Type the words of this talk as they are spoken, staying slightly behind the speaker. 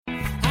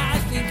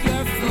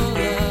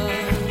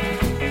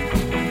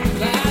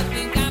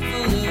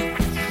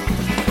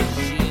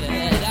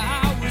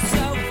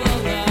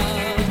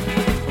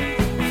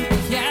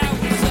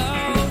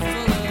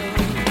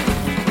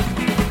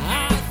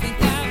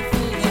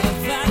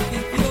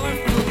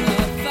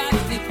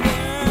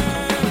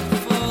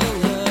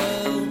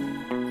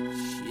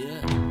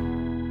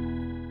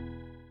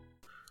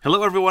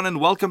Hello, everyone, and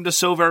welcome to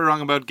So Very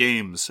Wrong About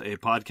Games, a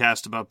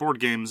podcast about board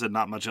games and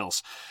not much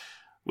else.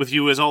 With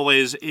you, as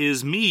always,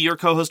 is me, your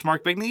co-host,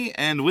 Mark Bigney,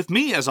 and with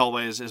me, as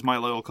always, is my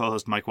loyal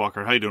co-host, Mike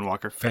Walker. How you doing,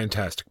 Walker?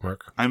 Fantastic,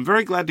 Mark. I'm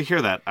very glad to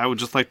hear that. I would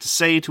just like to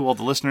say to all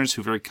the listeners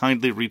who very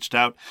kindly reached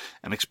out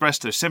and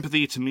expressed their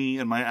sympathy to me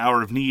in my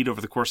hour of need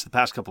over the course of the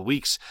past couple of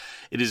weeks,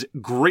 it is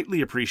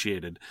greatly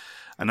appreciated.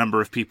 A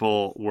number of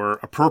people were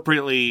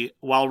appropriately,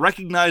 while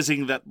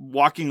recognizing that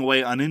walking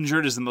away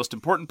uninjured is the most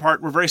important part,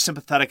 were very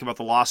sympathetic about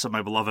the loss of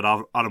my beloved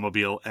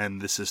automobile,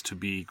 and this is to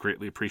be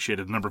greatly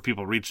appreciated. A number of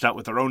people reached out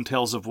with their own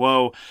tales of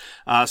woe,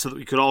 so that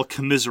we could all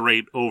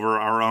commiserate over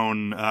our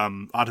own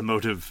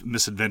automotive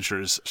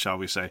misadventures, shall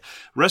we say.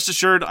 Rest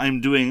assured, I'm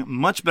doing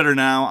much better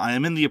now. I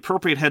am in the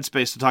appropriate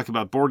headspace to talk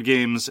about board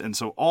games, and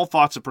so all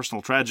thoughts of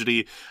personal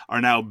tragedy are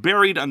now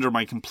buried under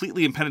my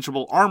completely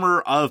impenetrable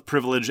armor of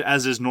privilege,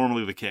 as is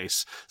normally the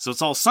case. So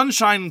it's all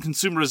sunshine and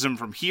consumerism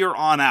from here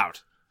on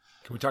out.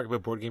 Can we talk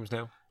about board games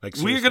now?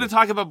 We're going to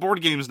talk about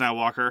board games now,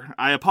 Walker.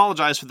 I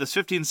apologize for this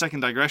 15-second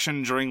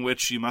digression during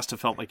which you must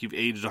have felt like you've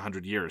aged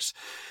 100 years.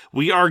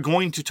 We are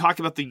going to talk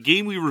about the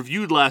game we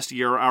reviewed last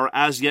year, our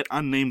as-yet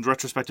unnamed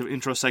retrospective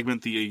intro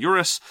segment, the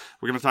Eurus.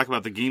 We're going to talk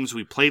about the games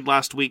we played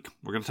last week.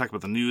 We're going to talk about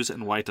the news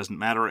and why it doesn't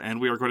matter.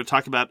 And we are going to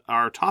talk about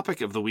our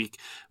topic of the week,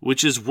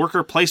 which is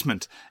worker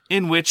placement,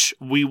 in which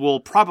we will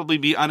probably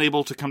be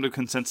unable to come to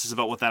consensus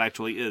about what that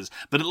actually is.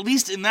 But at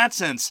least in that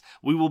sense,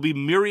 we will be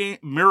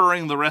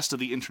mirroring the rest of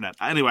the internet.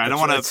 Anyway, I don't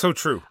want to... That's so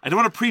true. I don't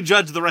want to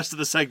prejudge the rest of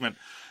the segment,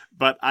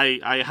 but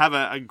I have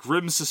a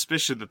grim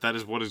suspicion that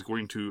is what is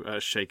going to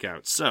shake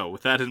out. So,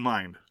 with that in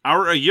mind,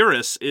 our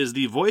Eurus is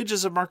The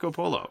Voyages of Marco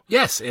Polo.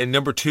 Yes, and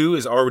number 2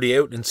 is already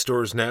out in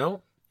stores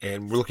now,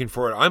 and I'm looking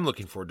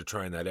forward to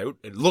trying that out.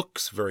 It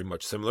looks very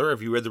much similar.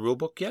 Have you read the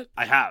rulebook yet?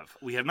 I have.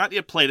 We have not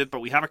yet played it,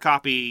 but we have a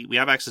copy. We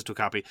have access to a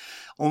copy.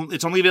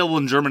 It's only available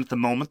in German at the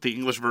moment. The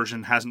English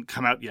version hasn't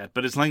come out yet,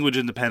 but it's language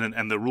independent,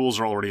 and the rules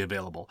are already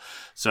available.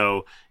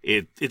 So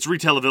its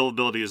retail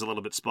availability is a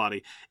little bit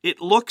spotty. It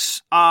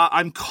looks...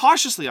 I'm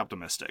cautiously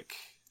optimistic.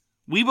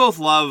 We both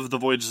love The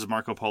Voyages of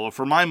Marco Polo.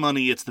 For my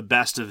money, it's the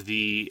best of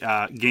the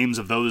games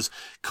of those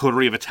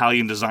coterie of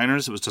Italian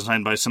designers. It was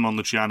designed by Simone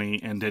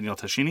Luciani and Daniele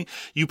Tascini.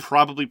 You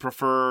probably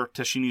prefer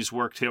Tascini's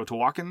work to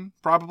Teotihuacan,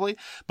 probably,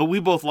 but we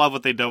both love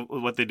what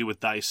they do with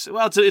dice.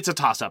 Well, it's a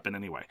toss-up in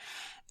any way.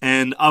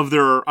 And of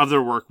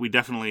their work, we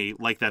definitely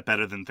like that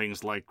better than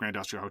things like Grand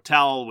Austria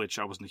Hotel, which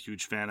I wasn't a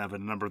huge fan of,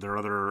 and a number of their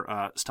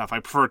other stuff. I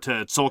prefer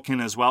to Tzolk'in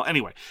as well.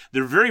 Anyway,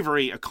 they're very,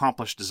 very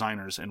accomplished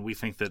designers, and we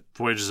think that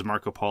Voyages of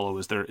Marco Polo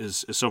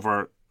is so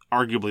far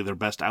arguably their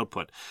best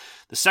output.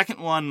 The second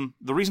one,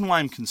 the reason why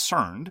I'm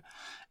concerned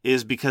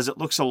is because it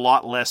looks a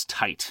lot less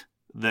tight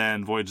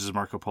than Voyages of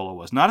Marco Polo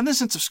was. Not in the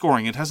sense of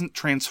scoring. It hasn't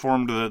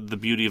transformed the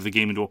beauty of the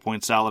game into a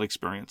point salad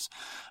experience.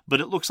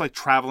 But it looks like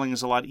traveling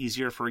is a lot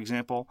easier, for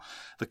example.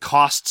 The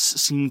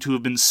costs seem to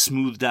have been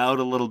smoothed out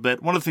a little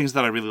bit. One of the things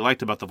that I really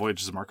liked about the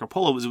Voyages of Marco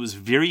Polo was it was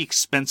very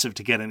expensive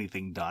to get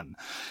anything done.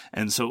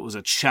 And so it was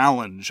a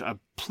challenge, a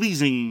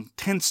pleasing,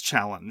 tense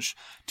challenge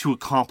to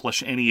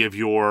accomplish any of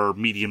your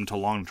medium to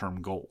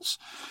long-term goals.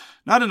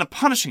 Not in a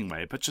punishing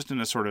way, but just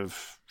in a sort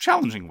of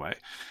challenging way.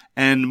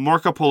 And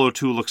Marco Polo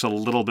 2 looks a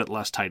little bit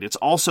less tight. It's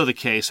also the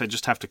case, I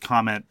just have to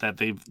comment, that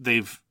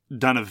they've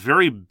done a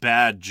very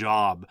bad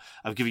job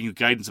of giving you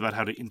guidance about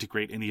how to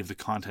integrate any of the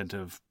content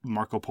of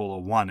Marco Polo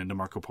 1 into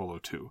Marco Polo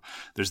 2.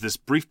 There's this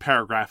brief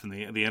paragraph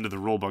at the end of the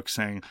rulebook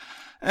saying,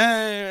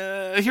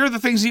 here are the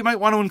things you might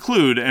want to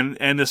include.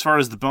 And as far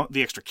as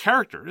the extra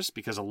characters,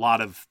 because a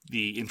lot of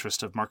the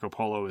interest of Marco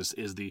Polo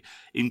is the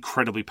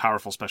incredibly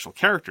powerful special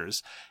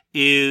characters,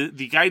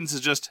 the guidance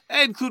is just,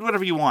 include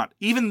whatever you want,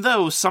 even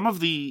though some of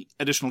the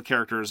additional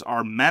characters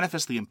are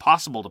manifestly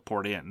impossible to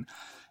port in.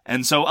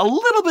 And so a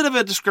little bit of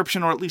a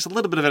description, or at least a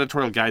little bit of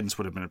editorial guidance,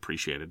 would have been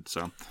appreciated.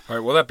 So, all right,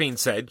 well, that being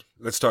said,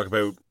 let's talk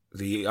about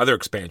the other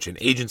expansion,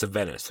 Agents of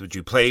Venice. Would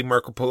you play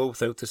Marco Polo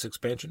without this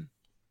expansion?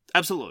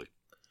 Absolutely.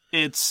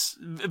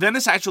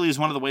 Venice actually is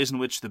one of the ways in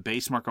which the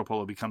base Marco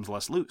Polo becomes more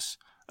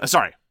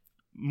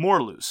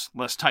loose,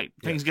 less tight.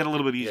 Things get a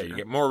little bit easier. Yeah, you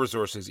get more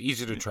resources,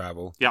 easier to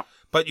travel. Yeah.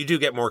 But you do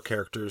get more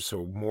characters,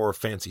 so more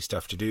fancy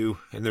stuff to do.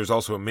 And there's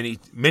also a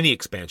mini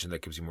expansion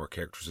that gives you more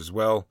characters as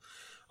well.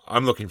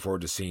 I'm looking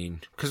forward to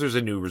seeing, because there's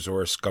a new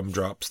resource,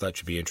 Gumdrops. That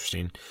should be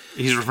interesting.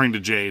 He's referring to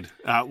Jade.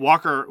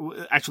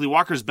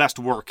 Walker's best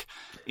work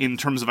in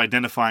terms of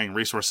identifying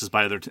resources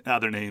by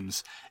other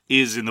names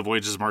is in the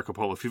Voyages of Marco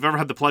Polo. If you've ever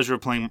had the pleasure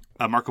of playing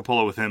Marco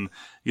Polo with him,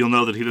 you'll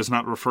know that he does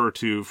not refer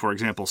to, for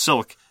example,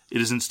 Silk. It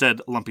is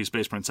instead Lumpy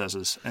Space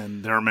Princesses,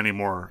 and there are many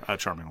more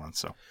charming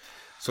ones.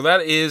 So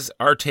that is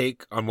our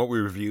take on what we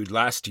reviewed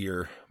last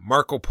year,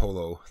 Marco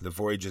Polo, The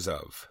Voyages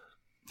of.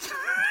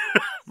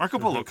 Marco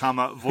Polo,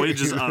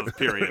 Voyages of,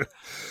 period.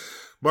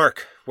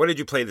 Mark, what did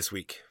you play this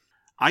week?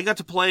 I got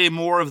to play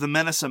more of The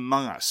Menace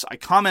Among Us. I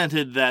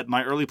commented that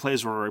my early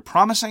plays were very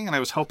promising, and I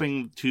was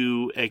hoping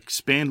to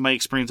expand my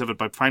experience of it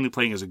by finally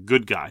playing as a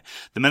good guy.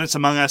 The Menace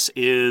Among Us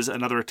is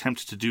another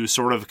attempt to do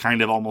sort of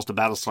kind of almost a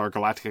Battlestar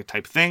Galactica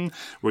type thing,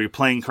 where you're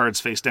playing cards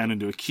face down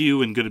into a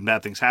queue, and good and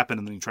bad things happen,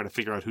 and then you try to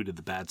figure out who did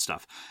the bad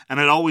stuff.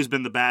 And I'd always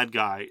been the bad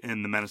guy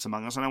in The Menace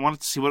Among Us, and I wanted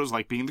to see what it was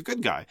like being the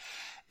good guy.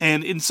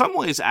 And in some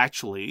ways,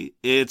 actually,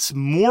 it's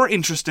more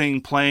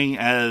interesting playing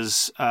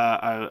as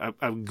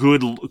a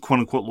good,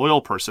 quote-unquote,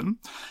 loyal person,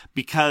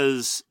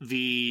 because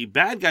the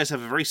bad guys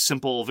have a very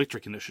simple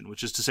victory condition,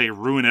 which is to say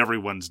ruin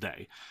everyone's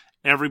day.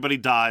 Everybody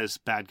dies,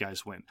 bad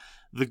guys win.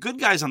 The good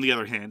guys, on the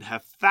other hand,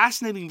 have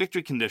fascinating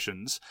victory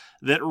conditions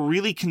that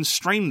really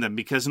constrain them,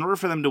 because in order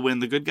for them to win,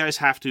 the good guys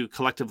have to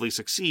collectively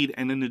succeed,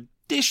 and in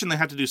addition, they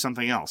have to do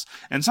something else.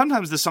 And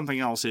sometimes this something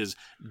else is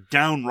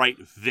downright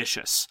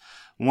vicious.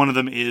 One of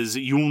them is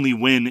you only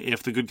win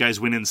if the good guys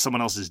win and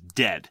someone else is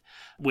dead,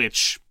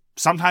 which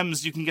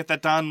sometimes you can get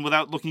that done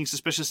without looking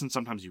suspicious, and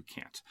sometimes you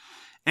can't.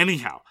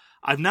 Anyhow,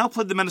 I've now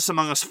played The Menace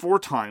Among Us 4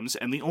 times,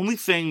 and the only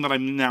thing that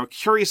I'm now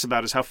curious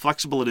about is how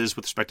flexible it is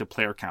with respect to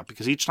player count,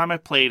 because each time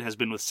I've played has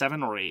been with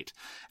 7 or 8,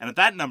 and at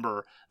that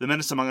number, The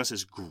Menace Among Us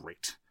is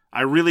great.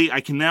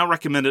 I can now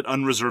recommend it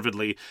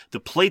unreservedly. The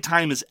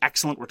playtime is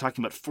excellent. We're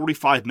talking about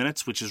 45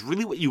 minutes, which is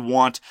really what you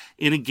want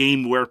in a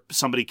game where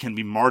somebody can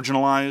be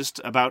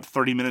marginalized about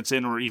 30 minutes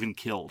in or even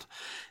killed.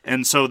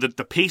 And so the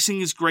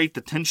pacing is great.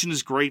 The tension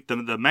is great.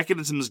 The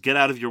mechanisms get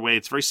out of your way.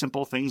 It's very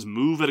simple. Things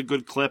move at a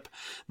good clip.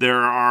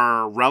 There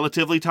are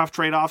relatively tough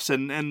trade-offs,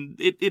 and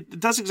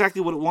it does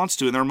exactly what it wants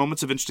to. And there are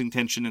moments of interesting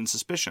tension and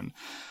suspicion.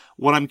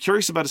 What I'm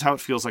curious about is how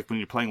it feels like when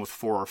you're playing with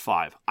 4 or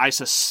 5. I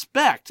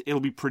suspect it'll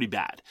be pretty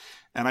bad,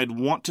 and I'd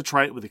want to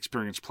try it with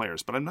experienced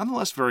players, but I'm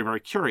nonetheless very, very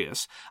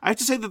curious. I have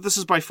to say that this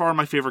is by far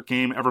my favorite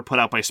game ever put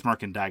out by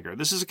Smirk and Dagger.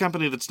 This is a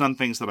company that's done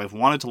things that I've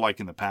wanted to like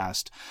in the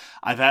past.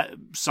 I've had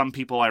some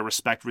people I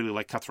respect really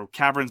like Cutthroat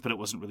Caverns, but it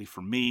wasn't really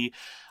for me.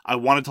 I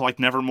wanted to like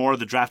Nevermore,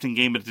 the drafting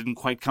game, but it didn't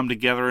quite come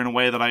together in a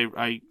way that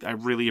I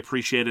really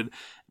appreciated.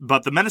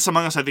 But The Menace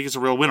Among Us, I think, is a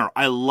real winner.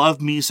 I love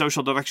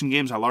social deduction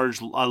games. I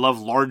love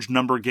large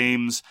number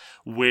games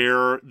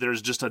where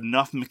there's just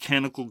enough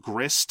mechanical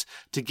grist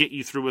to get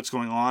you through what's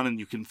going on, and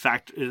you can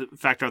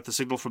factor out the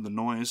signal from the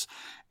noise.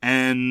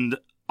 And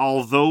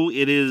although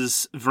it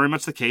is very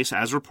much the case,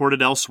 as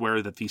reported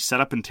elsewhere, that the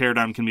setup and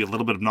teardown can be a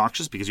little bit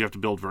obnoxious because you have to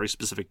build very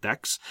specific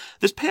decks,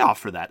 there's payoff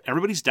for that.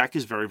 Everybody's deck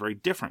is very, very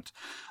different.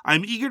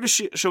 I'm eager to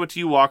show it to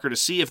you, Walker, to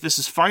see if this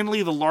is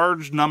finally the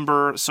large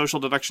number social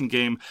deduction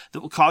game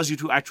that will cause you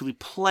to actually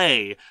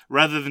play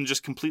rather than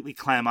just completely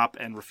clam up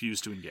and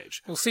refuse to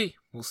engage. We'll see.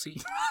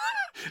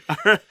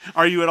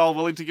 Are you at all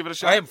willing to give it a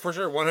shot? I am, for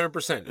sure,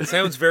 100%. It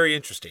sounds very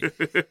interesting.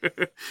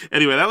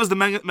 Anyway, that was The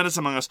Menace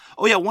Among Us.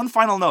 Oh yeah, one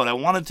final note. I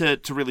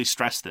wanted to really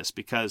stress this,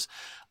 because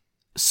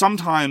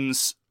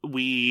sometimes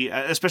we,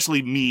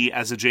 especially me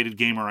as a jaded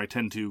gamer, I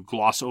tend to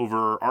gloss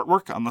over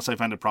artwork unless I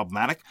find it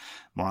problematic.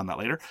 More on that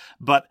later.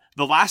 But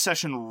the last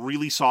session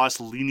really saw us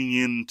leaning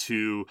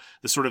into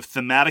the sort of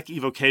thematic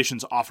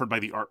evocations offered by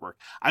the artwork.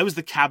 I was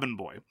the cabin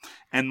boy,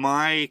 and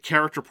my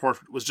character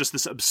portrait was just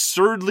this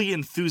absurdly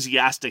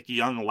enthusiastic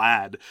young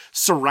lad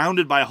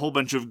surrounded by a whole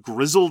bunch of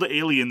grizzled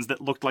aliens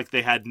that looked like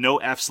they had no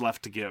F's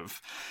left to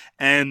give.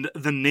 And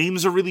the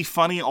names are really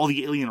funny. All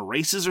the alien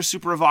races are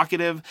super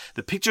evocative.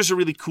 The pictures are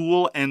really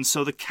cool. And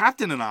so the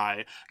captain and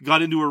I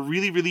got into a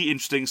really, really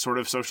interesting sort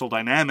of social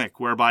dynamic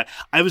whereby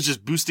I was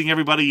just boosting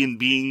everybody and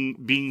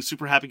being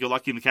super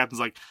happy-go-lucky, and the captain's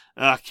like,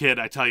 kid,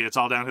 I tell you, it's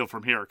all downhill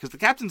from here. Because the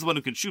captain's the one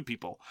who can shoot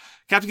people.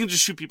 Captain can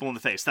just shoot people in the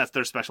face. That's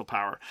their special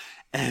power.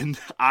 And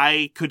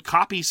I could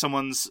copy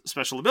someone's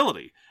special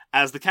ability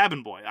as the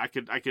cabin boy. I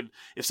could,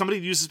 if somebody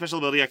used a special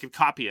ability, I could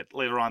copy it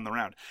later on in the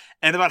round.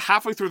 And about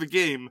halfway through the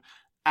game,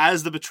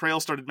 as the betrayal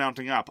started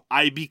mounting up,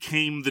 I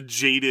became the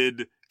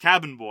jaded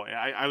cabin boy.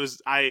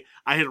 I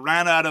had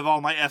ran out of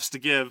all my F's to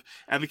give,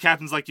 and the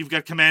captain's like, "You've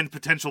got command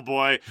potential,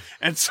 boy."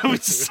 And so we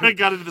just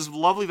got into this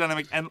lovely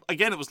dynamic. And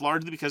again, it was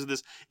largely because of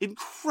this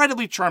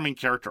incredibly charming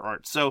character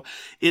art. So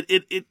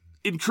it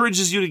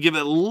encourages you to give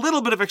it a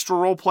little bit of extra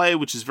role play,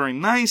 which is very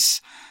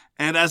nice.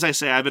 And as I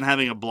say, I've been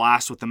having a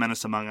blast with The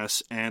Menace Among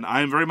Us, and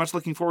I'm very much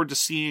looking forward to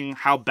seeing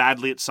how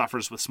badly it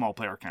suffers with small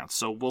player counts.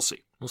 So we'll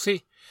see. We'll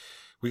see.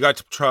 We got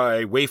to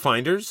try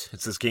Wayfinders.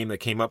 It's this game that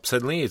came up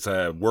suddenly. It's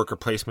a worker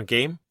placement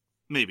game.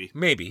 Maybe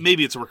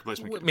it's a worker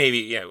placement game. Maybe,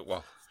 yeah.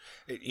 Well,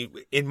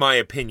 in my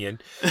opinion,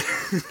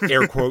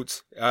 air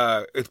quotes.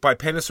 It's by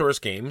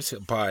Panasaurus Games,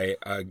 by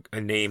a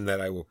name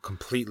that I will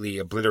completely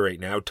obliterate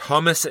now.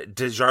 Thomas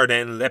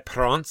Desjardins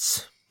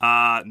L'Espérance.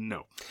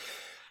 No.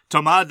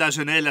 Thomas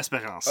Desjardins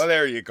L'Espérance. Oh,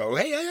 there you go.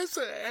 Hey, that's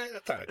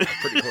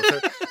pretty close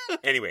there.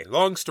 Anyway,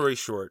 long story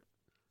short,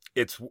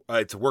 it's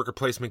a worker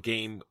placement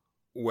game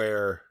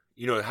where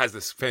It has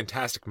this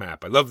fantastic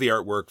map. I love the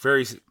artwork.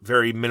 Very,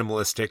 very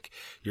minimalistic.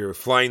 You're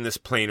flying this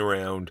plane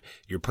around.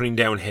 You're putting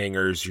down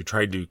hangars. You're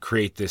trying to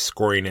create this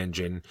scoring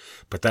engine.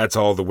 But that's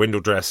all the window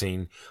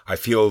dressing. I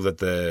feel that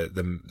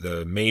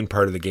the main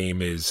part of the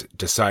game is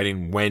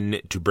deciding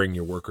when to bring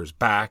your workers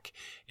back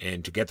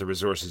and to get the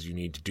resources you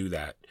need to do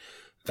that.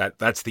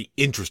 That's the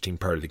interesting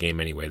part of the game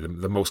anyway.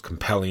 The most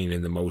compelling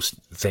and the most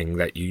thing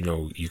that you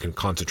can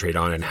concentrate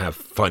on and have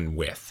fun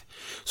with.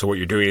 So what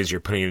you're doing is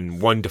you're putting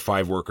 1 to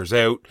 5 workers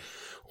out,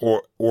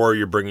 or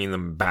you're bringing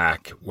them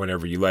back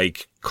whenever you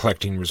like,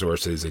 collecting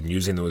resources and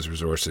using those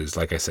resources,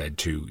 like I said,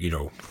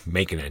 to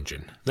make an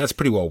engine. That's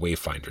pretty well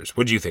Wayfinders.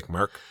 What do you think,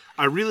 Mark?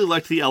 I really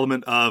liked the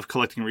element of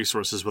collecting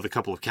resources with a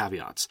couple of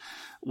caveats.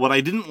 What I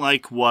didn't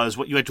like was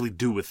what you actually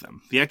do with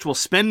them. The actual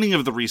spending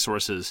of the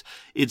resources,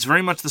 it's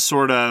very much the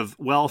sort of,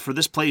 well, for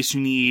this place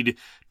you need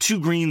 2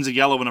 greens, a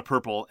yellow, and a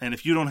purple, and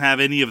if you don't have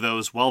any of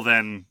those, well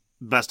then,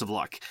 best of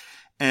luck.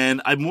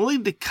 And I'm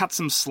willing to cut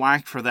some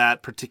slack for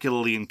that,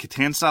 particularly in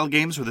Catan-style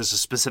games where there's a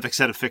specific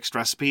set of fixed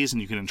recipes and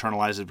you can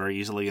internalize it very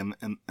easily in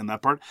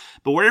that part.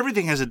 But where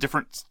everything has a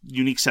different,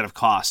 unique set of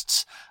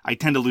costs, I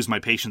tend to lose my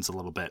patience a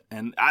little bit.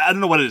 And I don't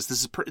know what it is.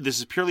 This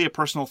is purely a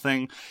personal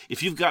thing.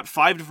 If you've got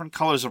 5 different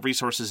colors of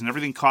resources and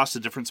everything costs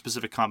a different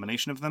specific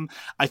combination of them,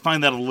 I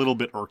find that a little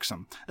bit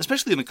irksome,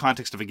 especially in the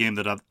context of a game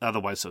that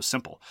otherwise so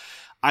simple.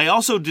 I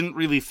also didn't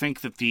really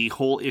think that the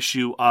whole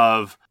issue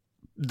of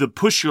the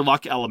push your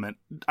luck element,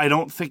 I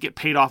don't think it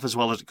paid off as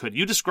well as it could.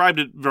 You described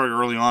it very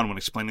early on when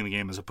explaining the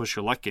game as a push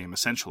your luck game,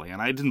 essentially,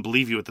 and I didn't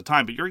believe you at the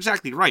time, but you're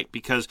exactly right,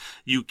 because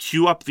you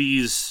queue up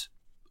these,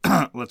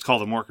 let's call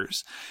them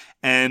workers,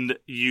 and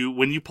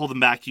when you pull them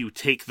back, you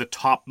take the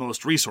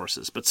topmost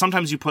resources. But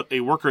sometimes you put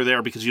a worker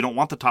there because you don't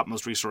want the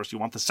topmost resource, you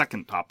want the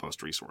second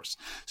topmost resource.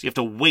 So you have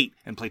to wait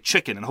and play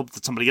chicken and hope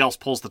that somebody else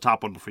pulls the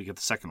top one before you get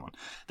the second one.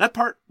 That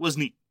part was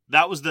neat.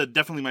 That was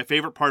definitely my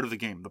favorite part of the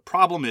game. The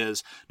problem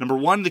is, number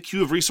one, the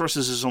queue of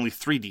resources is only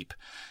 3 deep.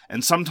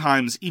 And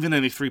sometimes, even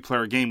in a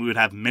 3-player game, we would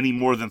have many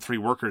more than 3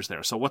 workers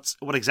there. So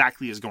what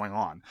exactly is going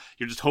on?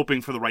 You're just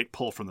hoping for the right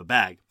pull from the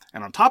bag.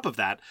 And on top of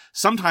that,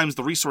 sometimes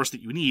the resource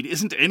that you need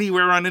isn't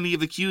anywhere on any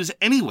of the queues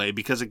anyway,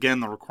 because again,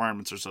 the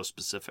requirements are so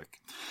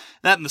specific.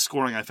 That and the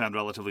scoring I found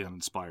relatively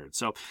uninspired.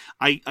 So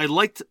I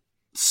liked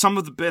some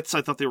of the bits.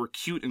 I thought they were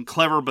cute and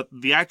clever, but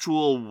the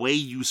actual way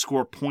you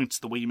score points,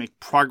 the way you make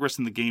progress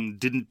in the game,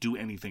 didn't do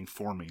anything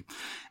for me.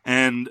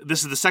 And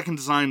this is the second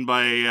design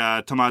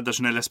by Thomas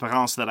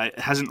Deschanel-L'Espérance that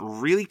hasn't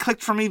really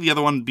clicked for me, the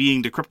other one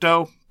being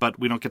Decrypto, but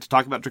we don't get to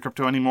talk about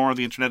Decrypto anymore.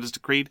 The internet is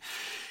decreed.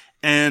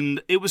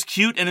 And it was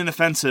cute and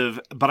inoffensive,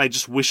 but I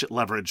just wish it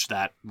leveraged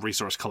that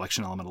resource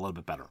collection element a little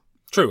bit better.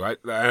 True. I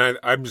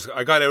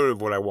got out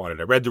of what I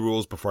wanted. I read the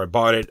rules before I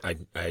bought it.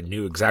 I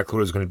knew exactly what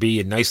it was going to be.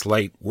 A nice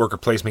light worker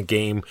placement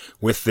game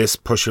with this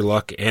push your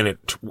luck, and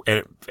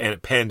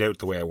it panned out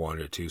the way I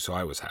wanted it to. So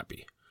I was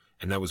happy.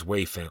 And that was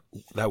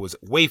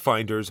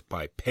Wayfinders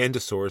by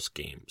Pandasaurus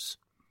Games.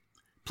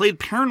 Played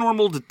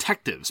Paranormal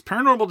Detectives.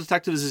 Paranormal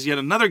Detectives is yet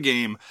another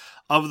game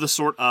of the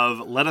sort of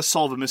let us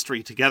solve a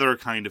mystery together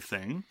kind of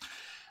thing,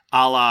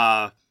 a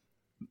la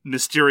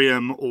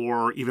Mysterium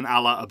or even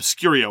a la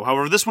Obscurio.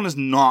 However, this one is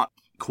not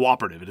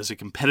cooperative. It is a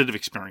competitive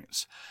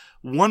experience.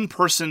 One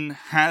person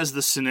has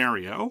the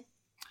scenario,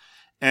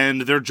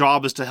 and their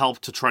job is to help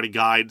to try to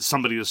guide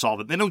somebody to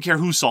solve it. They don't care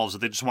who solves it.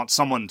 They just want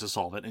someone to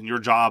solve it. And your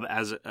job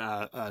as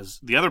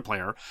the other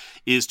player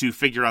is to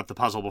figure out the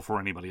puzzle before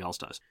anybody else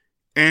does.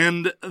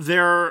 And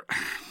I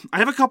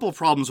have a couple of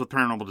problems with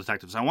Paranormal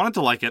Detectives. I wanted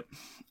to like it,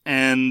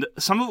 and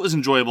some of it was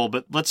enjoyable,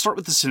 but let's start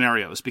with the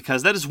scenarios,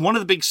 because that is one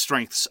of the big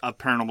strengths of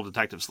Paranormal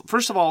Detectives.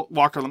 First of all,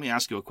 Walker, let me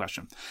ask you a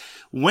question.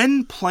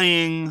 When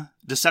playing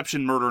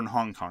Deception, Murder in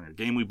Hong Kong, a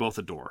game we both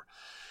adore,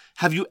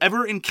 have you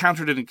ever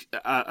encountered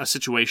a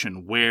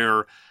situation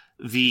where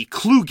the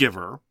clue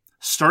giver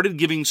started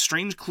giving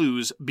strange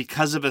clues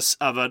because of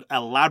an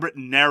elaborate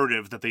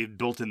narrative that they've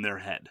built in their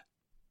head?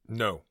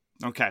 No.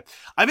 Okay.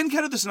 I've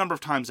encountered this a number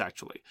of times,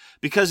 actually.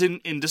 Because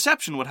in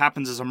Deception, what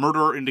happens is a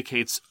murderer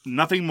indicates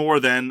nothing more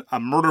than a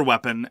murder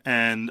weapon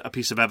and a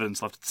piece of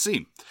evidence left at the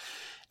scene.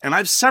 And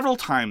I've several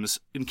times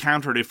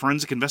encountered a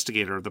forensic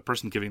investigator, the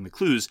person giving the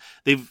clues.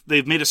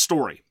 They've made a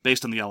story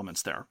based on the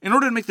elements there in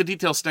order to make the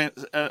details hang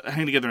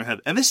together in their head.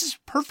 And this is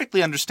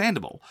perfectly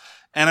understandable.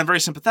 And I'm very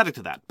sympathetic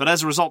to that. But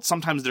as a result,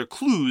 sometimes their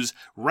clues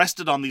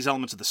rested on these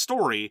elements of the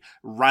story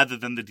rather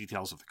than the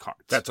details of the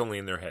cards. That's only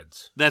in their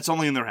heads. That's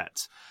only in their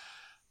heads.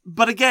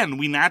 But again,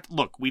 we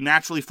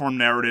naturally form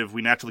narrative,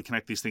 we naturally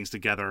connect these things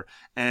together,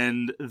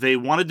 and they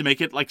wanted to make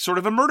it like sort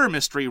of a murder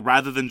mystery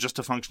rather than just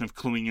a function of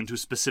cluing into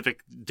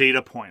specific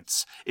data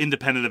points,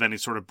 independent of any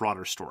sort of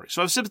broader story.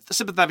 So I'm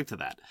sympathetic to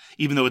that,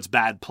 even though it's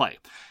bad play.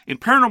 In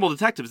Paranormal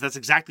Detectives, that's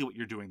exactly what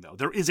you're doing, though.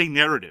 There is a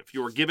narrative.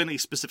 You are given a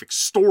specific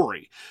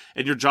story,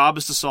 and your job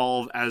is to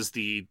solve, as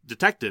the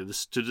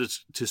detectives,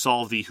 to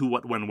solve the who,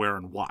 what, when, where,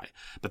 and why.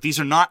 But these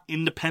are not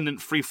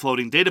independent,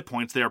 free-floating data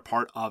points. They are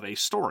part of a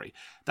story.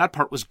 That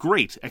part was was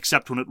great,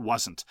 except when it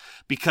wasn't.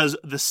 Because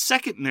the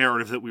second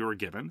narrative that we were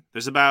given,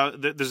 there's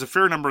a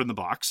fair number in the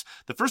box.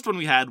 The first one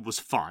we had was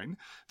fine.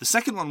 The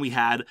second one we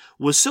had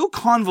was so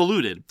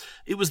convoluted.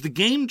 It was the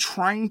game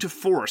trying to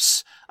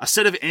force a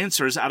set of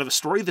answers out of a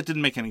story that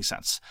didn't make any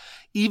sense.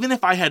 Even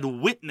if I had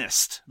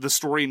witnessed the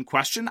story in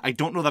question, I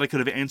don't know that I could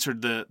have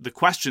answered the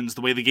questions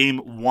the way the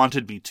game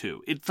wanted me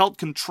to. It felt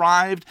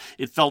contrived,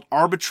 it felt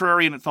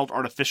arbitrary, and it felt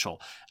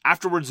artificial.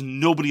 Afterwards,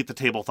 nobody at the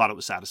table thought it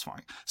was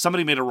satisfying.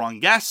 Somebody made a wrong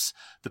guess.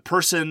 The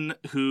person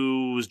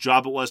whose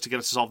job it was to get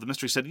us to solve the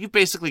mystery said, "You've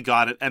basically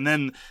got it." And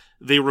then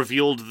they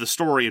revealed the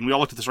story, and we all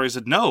looked at the story and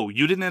said, "No,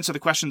 you didn't answer the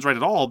questions right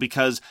at all,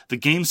 because the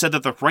game said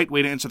that the right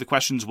way to answer the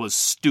questions was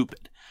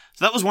stupid."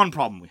 So that was one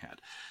problem we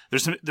had.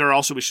 There are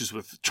also issues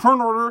with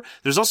turn order.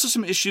 There's also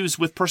some issues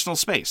with personal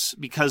space,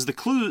 because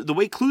the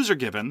way clues are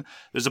given,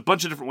 there's a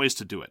bunch of different ways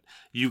to do it.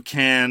 You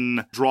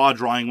can draw a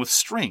drawing with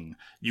string.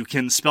 You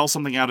can spell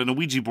something out in a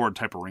Ouija board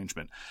type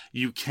arrangement.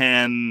 You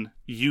can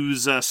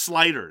use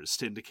sliders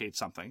to indicate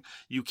something.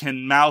 You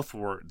can mouth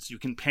words. You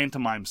can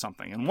pantomime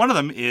something. And one of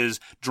them is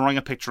drawing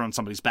a picture on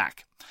somebody's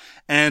back.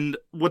 And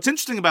what's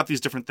interesting about these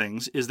different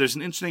things is there's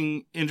an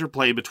interesting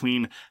interplay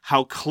between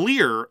how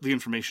clear the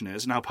information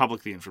is and how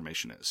public the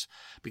information is.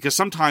 Because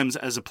sometimes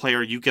as a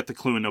player, you get the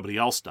clue and nobody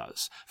else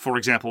does. For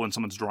example, when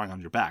someone's drawing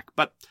on your back.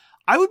 But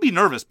I would be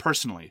nervous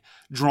personally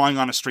drawing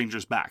on a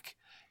stranger's back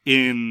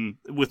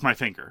with my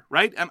finger,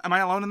 right? Am I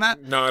alone in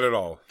that? Not at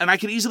all. And I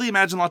can easily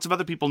imagine lots of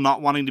other people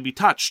not wanting to be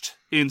touched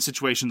in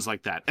situations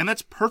like that. And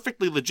that's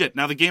perfectly legit.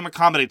 Now, the game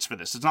accommodates for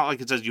this. It's not like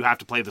it says you have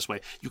to play this way.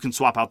 You can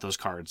swap out those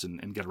cards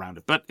and get around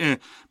it. But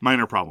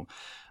minor problem.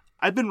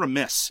 I've been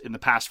remiss in the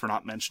past for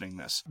not mentioning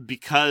this,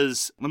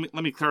 because let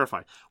me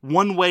clarify.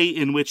 One way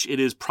in which it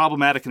is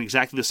problematic in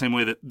exactly the same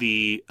way that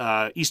the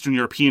Eastern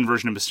European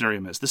version of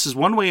Mysterium is. This is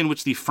one way in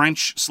which the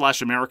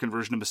French/American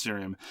version of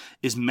Mysterium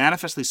is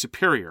manifestly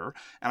superior,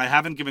 and I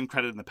haven't given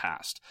credit in the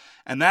past.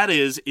 And that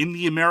is, in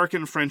the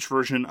American-French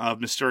version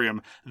of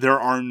Mysterium, there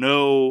are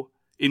no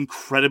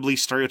incredibly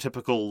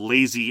stereotypical,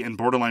 lazy, and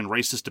borderline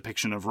racist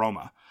depiction of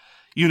Roma.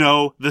 You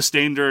know, the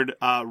standard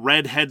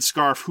red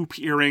headscarf, hoop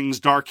earrings,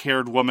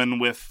 dark-haired woman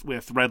with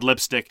red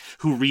lipstick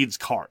who reads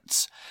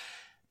cards.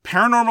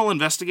 Paranormal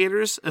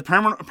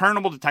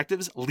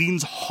Detectives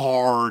leans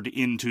hard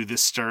into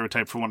this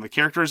stereotype for one of the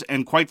characters,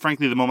 and quite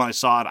frankly, the moment I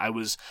saw it, I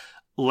was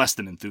less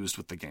than enthused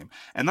with the game.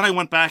 And then I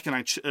went back and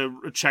I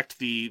checked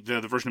the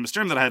version of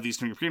Mysterium that I had, the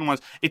Eastern European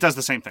ones. It does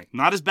the same thing.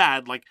 Not as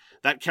bad, like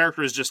that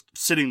character is just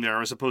sitting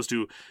there as opposed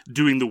to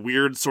doing the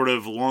weird sort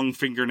of long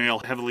fingernail,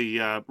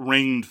 heavily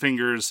ringed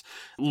fingers,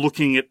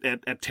 looking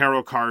at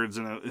tarot cards.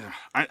 And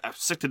I'm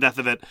sick to death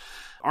of it.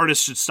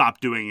 Artists should stop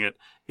doing it.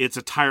 It's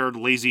a tired,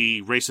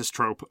 lazy, racist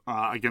trope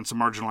against some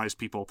marginalized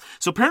people.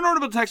 So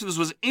Paranormal Detectives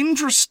was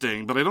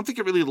interesting, but I don't think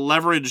it really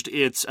leveraged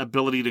its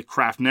ability to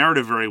craft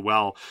narrative very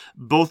well,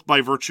 both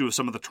by virtue of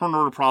some of the turn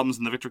order problems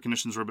and the victory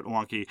conditions were a bit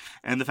wonky,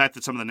 and the fact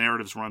that some of the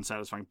narratives were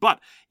unsatisfying. But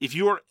if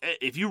you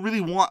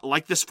really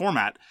like this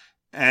format,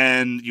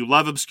 and you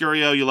love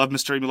Obscurio, you love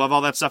Mysterium, you love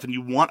all that stuff, and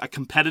you want a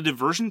competitive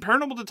version,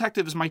 Paranormal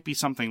Detectives might be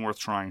something worth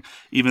trying,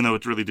 even though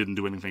it really didn't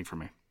do anything for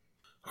me.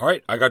 All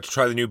right, I got to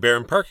try the new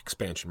Baron Park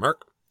expansion,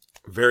 Mark.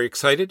 Very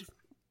excited.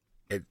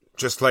 It,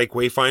 just like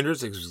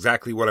Wayfinders, is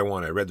exactly what I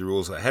want. I read the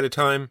rules ahead of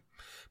time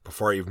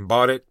before I even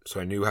bought it, so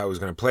I knew how I was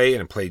going to play,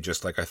 and it played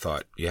just like I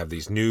thought. You have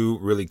these new,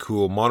 really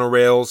cool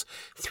monorails,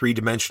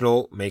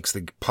 3-dimensional, makes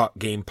the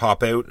game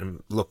pop out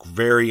and look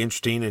very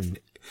interesting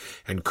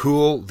and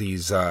cool.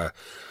 These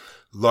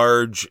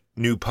large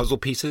new puzzle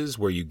pieces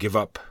where you give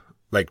up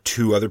like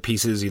 2 other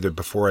pieces either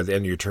before or at the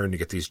end of your turn to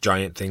get these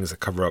giant things that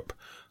cover up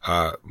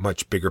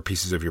much bigger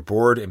pieces of your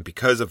board, and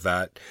because of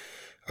that,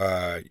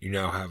 you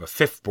now have a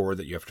 5th board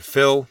that you have to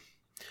fill.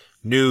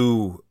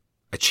 New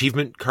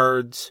achievement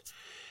cards.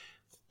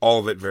 All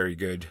of it very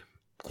good.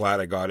 Glad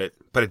I got it.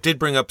 But it did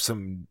bring up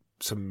some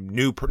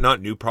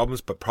not new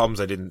problems, but problems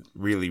I didn't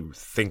really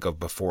think of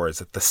before, is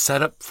that the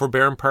setup for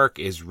Baron Park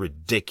is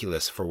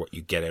ridiculous for what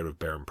you get out of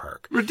Baron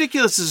Park.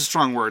 Ridiculous is a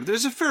strong word.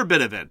 There's a fair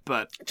bit of it,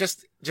 but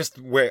just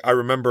where I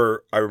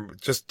remember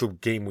just the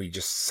game we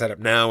just set up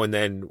now, and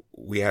then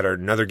we had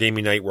another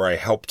gaming night where I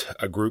helped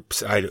a group.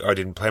 I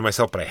didn't play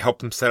myself, but I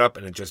helped them set up,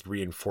 and it just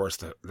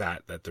reinforced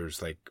that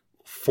there's like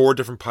 4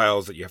 different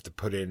piles that you have to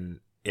put in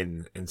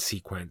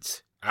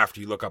sequence after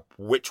you look up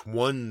which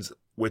one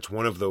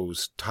of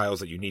those tiles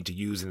that you need to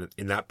use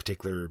in that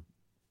particular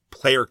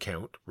player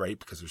count, right?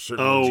 Because there's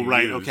certain ones you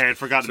use. Okay, I'd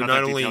forgotten so about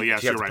not that only detail. Yes,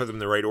 do you have you're to put them in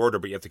the right order,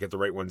 but you have to get the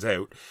right ones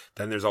out.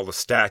 Then there's all the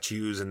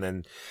statues, and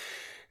then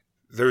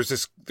there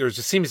just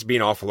seems to be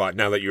an awful lot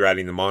now that you're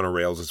adding the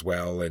monorails as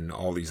well and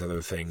all these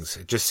other things.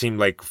 It just seemed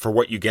like for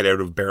what you get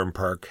out of Baron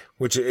Park,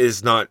 which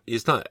is not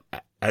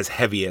as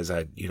heavy as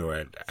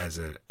as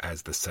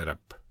the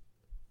setup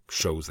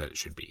shows that it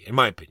should be, in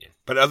my opinion.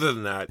 But other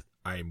than that,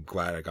 I'm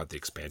glad I got the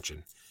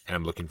expansion, and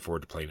I'm looking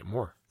forward to playing it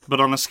more.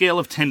 But on a scale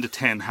of 10 to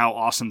 10, how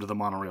awesome do the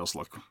monorails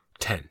look?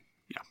 10.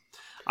 Yeah.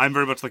 I'm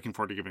very much looking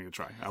forward to giving it a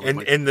try.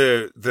 And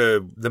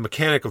the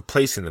mechanic of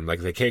placing them,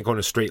 like they can't go in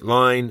a straight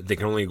line. They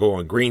can only go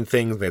on green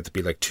things. They have to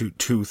be like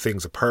two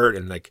things apart,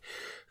 and like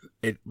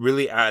it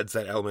really adds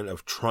that element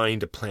of trying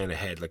to plan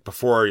ahead. Like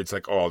before, it's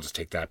like, oh, I'll just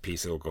take that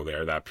piece, it'll go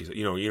there. That piece,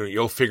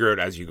 you'll figure it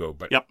as you go.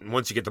 But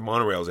once you get the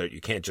monorails out, you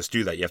can't just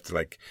do that. You have to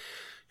like,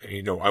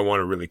 I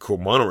want a really cool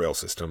monorail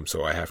system,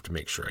 so I have to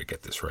make sure I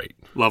get this right.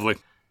 Lovely.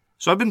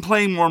 So I've been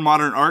playing more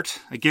modern art.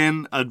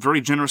 Again, a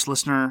very generous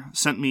listener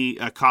sent me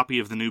a copy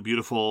of the new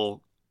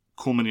beautiful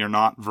Cool Mini or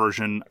Not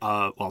version.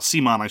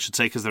 CMON, I should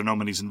say, because there are no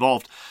minis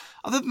involved.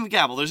 Other than the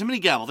gavel, there's a mini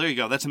gavel. There you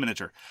go. That's a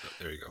miniature.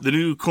 There you go. The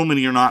new Cool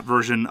Mini or Not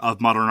version of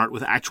modern art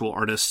with actual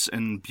artists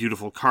and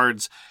beautiful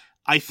cards.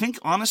 I think,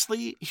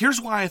 honestly, here's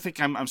why I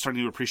think I'm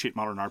starting to appreciate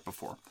modern art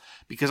before.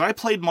 Because I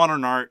played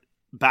modern art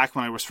back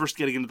when I was first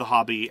getting into the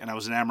hobby, and I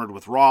was enamored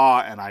with Raw,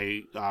 and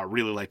I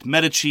really liked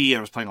Medici, and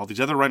I was playing all these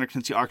other Reiner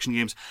Knizia auction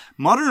games.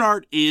 Modern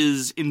art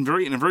is, in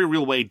a very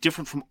real way,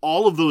 different from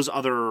all of those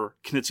other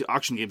Knizia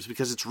auction games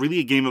because it's really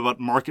a game about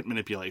market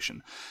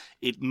manipulation.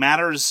 It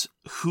matters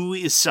who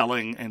is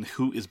selling and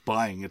who is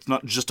buying. It's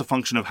not just a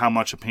function of how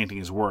much a painting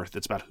is worth.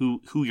 It's about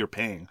who you're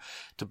paying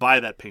to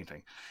buy that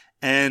painting.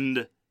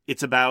 And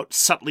it's about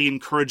subtly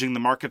encouraging the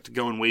market to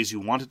go in ways you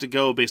want it to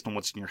go based on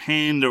what's in your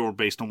hand or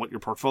based on what your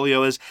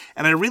portfolio is.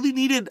 And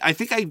I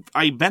think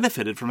I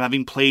benefited from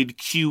having played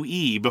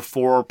QE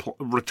before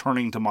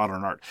returning to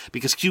modern art,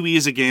 because QE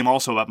is a game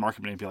also about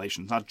market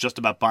manipulation. It's not just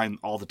about buying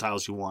all the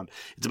tiles you want.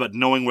 It's about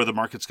knowing where the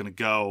market's going to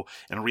go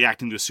and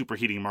reacting to a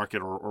superheating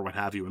market or what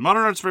have you. And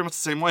modern art's very much the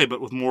same way,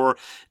 but with more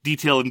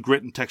detail and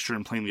grit and texture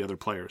and playing the other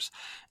players.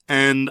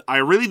 And I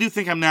really do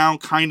think I'm now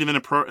kind of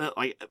in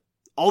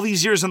all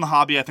these years in the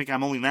hobby, I think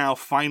I'm only now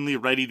finally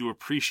ready to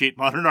appreciate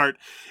modern art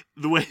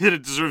the way that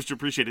it deserves to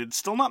appreciate it. It's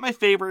still not my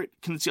favorite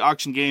Knizia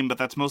auction game, but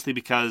that's mostly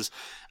because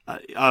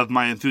of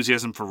my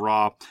enthusiasm for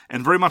Raw.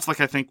 And very much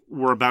like I think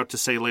we're about to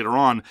say later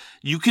on,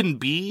 you can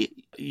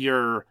be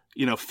your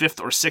fifth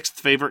or sixth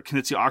favorite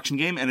Knizia auction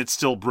game, and it's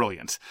still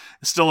brilliant.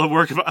 It's still a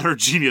work of utter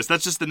genius.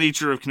 That's just the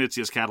nature of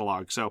Knizia's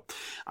catalog. So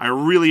I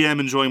really am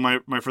enjoying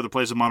my further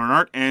plays of modern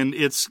art, and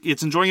it's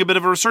enjoying a bit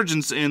of a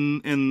resurgence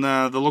in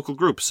the local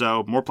group.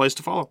 So more plays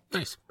to follow.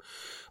 Nice.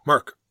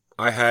 Mark,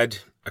 I had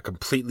a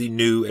completely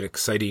new and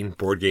exciting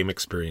board game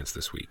experience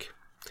this week.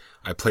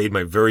 I played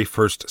my very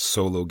first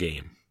solo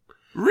game.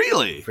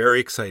 Really? Very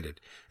excited.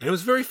 And it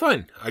was very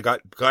fun. I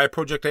got Gaia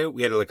Project out.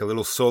 We had like a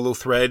little solo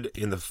thread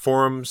in the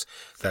forums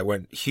that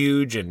went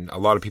huge, and a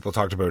lot of people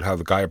talked about how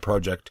the Gaia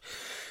Project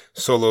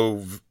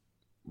solo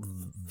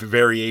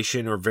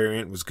variation or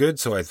variant was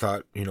good. So I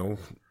thought,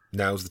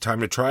 now's the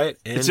time to try it.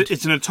 And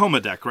it's an Atoma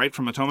deck, right?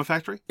 From Atoma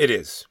Factory? It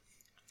is.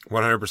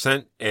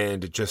 100%.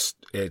 And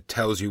it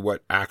tells you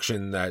what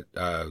action that,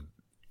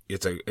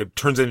 it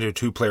turns into a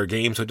 2-player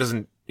game. So it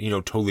doesn't,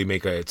 totally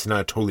it's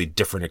not a totally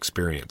different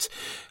experience.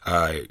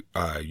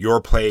 Your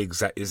play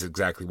is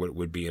exactly what it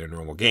would be in a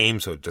normal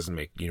game. So it doesn't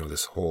make,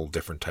 this whole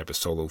different type of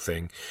solo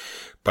thing.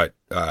 But,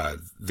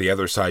 the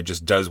other side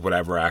just does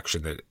whatever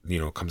action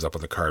that, comes up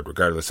on the card,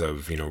 regardless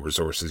of,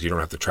 resources. You don't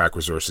have to track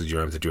resources. You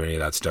don't have to do any of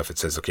that stuff. It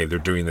says, okay, they're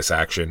doing this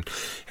action.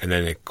 And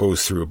then it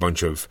goes through a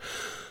bunch of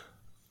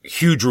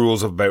huge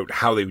rules about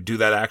how they would do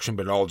that action,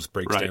 but it all just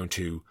breaks down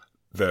to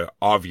the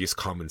obvious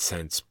common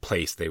sense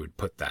place they would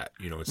put that.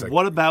 It's like,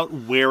 what about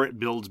where it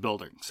builds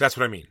buildings? That's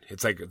what I mean.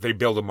 It's like they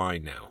build a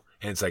mine now,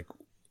 and it's like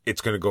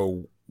it's going to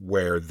go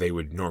where they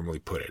would normally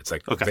put it. It's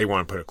like they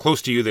want to put it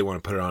close to you. They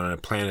want to put it on a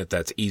planet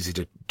that's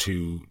easy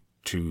to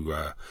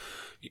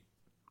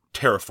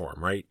terraform,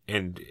 right?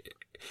 And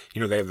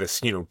they have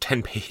this, not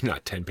 10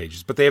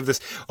 pages, but they have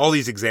all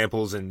these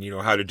examples and,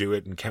 how to do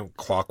it and count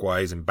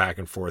clockwise and back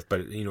and forth. But,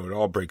 it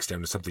all breaks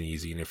down to something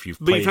easy. And if you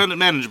found it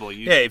manageable.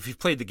 If you've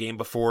played the game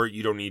before,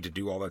 you don't need to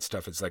do all that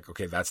stuff. It's like,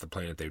 okay, that's the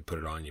planet they would put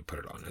it on. You put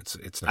it on.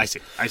 It's nice.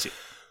 I see.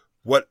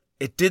 What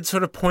it did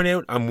sort of point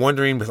out, I'm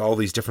wondering with all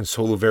these different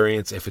solo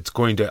variants, if it's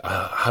going to,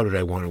 how did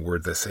I want to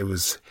word this? It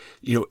was,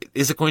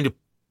 is it going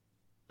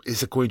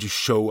to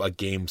show a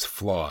game's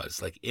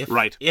flaws? Like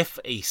if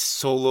a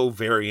solo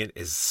variant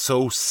is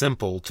so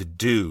simple to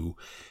do,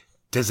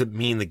 does it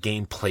mean the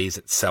game plays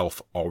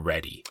itself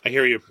already? I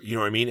hear you. You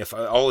know what I mean? If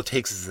all it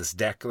takes is this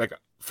deck, like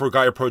for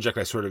Gaia Project,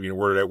 I sort of,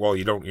 worded out, well,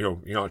 you're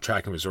not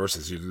tracking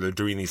resources. They're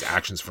doing these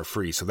actions for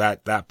free. So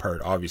that part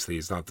obviously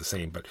is not the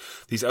same. But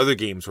these other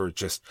games where,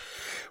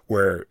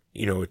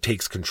 it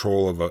takes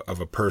control of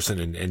a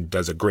person and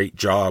does a great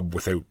job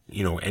without,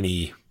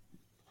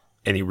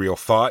 any real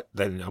thought,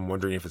 then I'm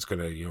wondering if it's going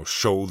to,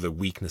 show the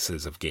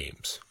weaknesses of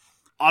games.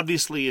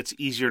 Obviously, it's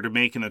easier to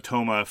make an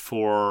Atoma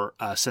for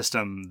a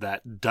system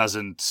that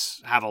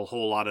doesn't have a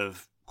whole lot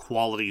of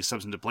quality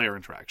substantive player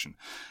interaction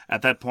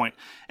at that point.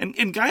 And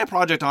in Gaia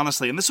Project,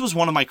 honestly, and this was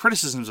one of my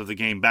criticisms of the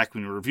game back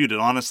when we reviewed it,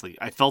 honestly,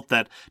 I felt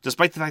that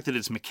despite the fact that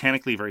it's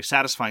mechanically very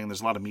satisfying and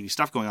there's a lot of meaty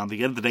stuff going on, at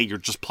the end of the day, you're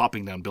just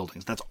plopping down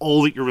buildings. That's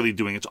all that you're really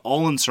doing. It's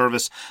all in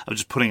service of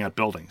just putting out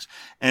buildings.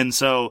 And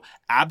so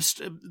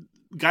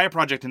Gaia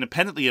Project,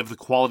 independently of the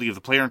quality of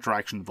the player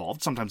interaction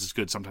involved, sometimes it's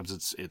good,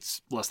 sometimes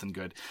it's less than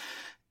good,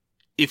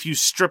 if you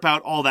strip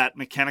out all that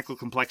mechanical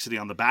complexity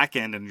on the back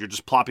end and you're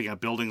just plopping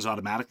out buildings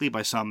automatically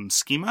by some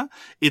schema,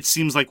 it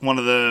seems like one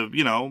of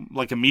the,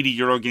 like a meaty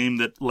Euro game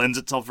that lends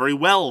itself very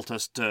well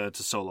to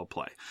solo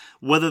play.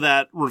 Whether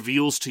that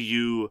reveals to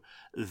you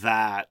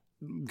that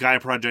Gaia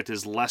Project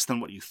is less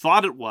than what you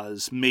thought it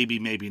was, maybe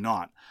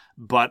not.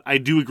 But I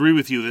do agree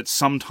with you that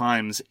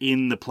sometimes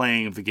in the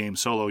playing of the game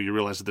solo, you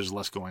realize that there's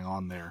less going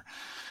on there.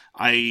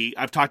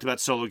 I've talked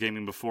about solo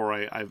gaming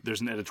before. There's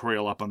an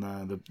editorial up on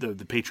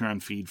the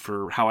Patreon feed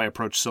for how I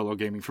approach solo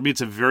gaming. For me, it's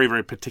a very,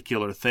 very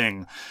particular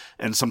thing.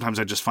 And sometimes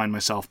I just find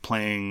myself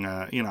playing,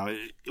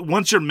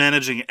 once you're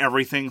managing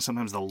everything,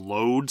 sometimes the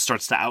load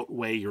starts to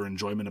outweigh your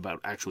enjoyment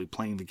about actually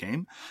playing the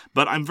game.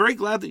 But I'm very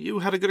glad that you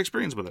had a good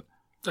experience with it.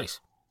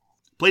 Nice.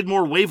 Played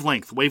more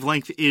Wavelength.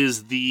 Wavelength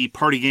is the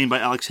party game by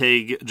Alex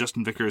Haig,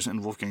 Justin Vickers,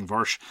 and Wolfgang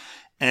Warsch.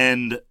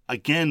 And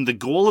again, the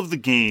goal of the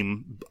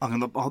game,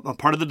 on the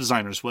part of the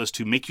designers, was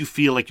to make you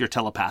feel like you're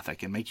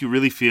telepathic and make you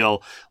really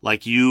feel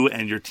like you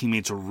and your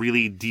teammates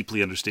really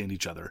deeply understand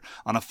each other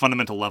on a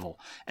fundamental level.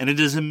 And it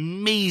is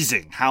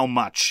amazing how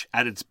much,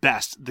 at its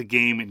best, the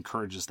game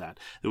encourages that.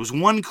 There was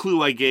one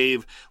clue I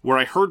gave where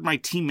I heard my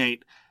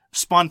teammate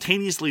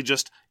spontaneously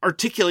just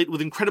articulate with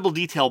incredible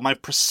detail my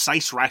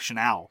precise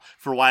rationale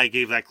for why I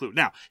gave that clue.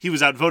 Now, he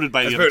was outvoted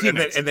by the other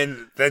teammates. And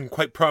then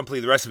quite promptly,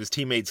 the rest of his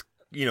teammates,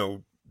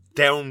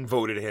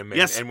 downvoted him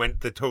and went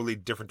the totally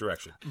different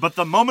direction. But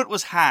the moment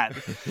was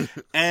had,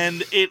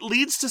 and it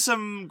leads to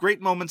some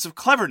great moments of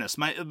cleverness.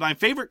 My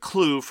favorite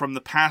clue from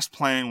the past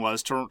playing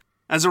was to...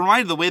 As a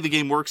reminder, the way the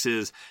game works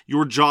is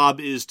your job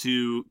is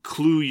to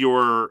clue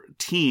your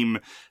team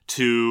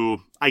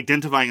to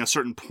identifying a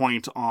certain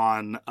point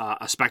on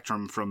a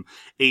spectrum from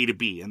A to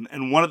B.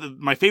 And one of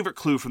my favorite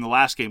clue from the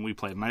last game we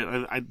played,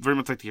 and I'd very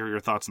much like to hear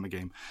your thoughts on the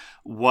game,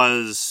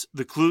 was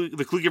the clue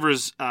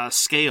giver's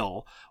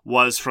scale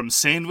was from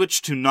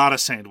sandwich to not a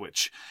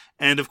sandwich.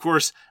 And of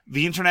course,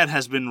 the internet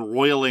has been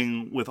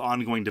roiling with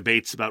ongoing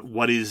debates about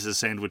what is a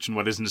sandwich and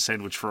what isn't a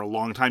sandwich for a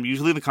long time,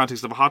 usually in the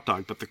context of a hot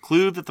dog. But the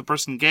clue that the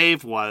person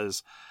gave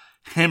was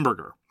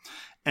hamburger.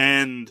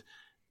 And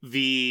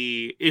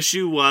the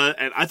issue was,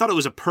 and I thought it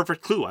was a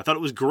perfect clue. I thought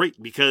it was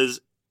great because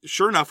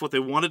sure enough, what they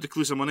wanted to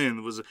clue someone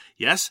in was,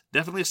 yes,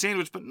 definitely a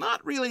sandwich, but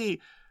not really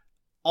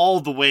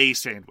all the way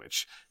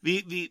sandwich.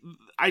 Dewey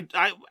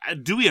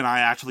and I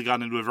actually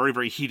got into a very,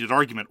 very heated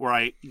argument where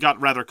I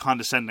got rather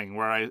condescending,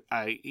 where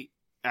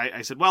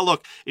I said, well,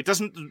 look, it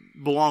doesn't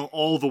belong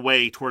all the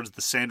way towards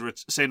the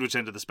sandwich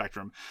end of the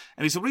spectrum.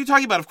 And he said, what are you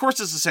talking about? Of course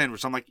it's a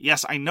sandwich. I'm like,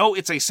 yes, I know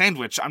it's a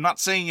sandwich. I'm not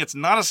saying it's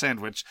not a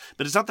sandwich,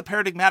 but it's not the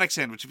paradigmatic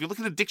sandwich. If you look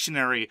in a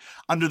dictionary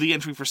under the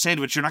entry for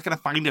sandwich, you're not going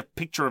to find a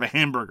picture of a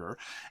hamburger.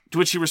 To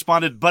which he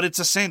responded, but it's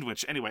a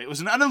sandwich. Anyway, it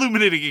was an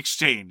unilluminating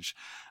exchange.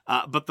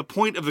 But the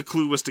point of the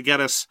clue was to get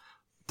us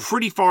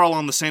pretty far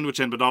along the sandwich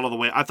end, but not all the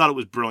way. I thought it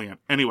was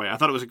brilliant. Anyway, I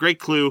thought it was a great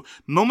clue.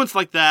 Moments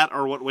like that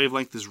are what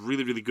Wavelength is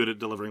really, really good at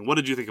delivering. What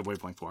did you think of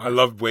Wavelength? I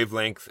loved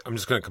Wavelength. I'm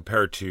just going to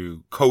compare it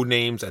to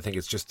Codenames. I think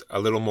it's just a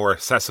little more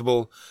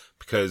accessible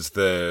because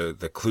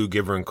the clue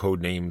giver in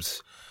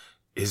Codenames,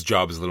 his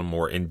job is a little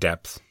more in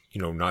depth.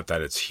 Not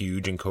that it's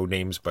huge in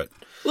Codenames, but...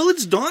 Well,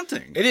 it's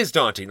daunting. It is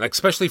daunting, like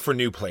especially for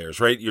new players,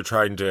 right? You're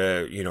trying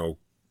to,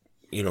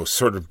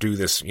 sort of do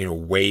this,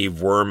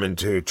 wave worm and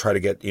to try to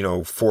get,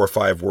 4 or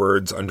 5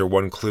 words under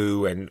one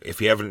clue. And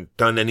if you haven't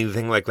done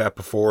anything like that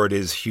before, it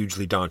is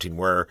hugely daunting.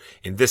 Where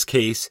in this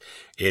case,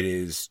 it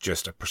is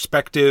just a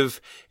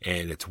perspective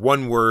and it's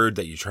one word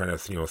that you're trying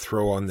to,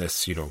 throw on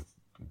this,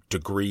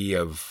 degree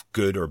of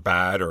good or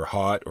bad or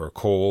hot or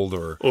cold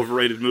or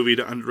overrated movie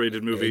to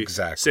underrated movie.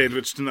 Exactly.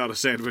 Sandwich to not a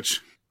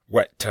sandwich.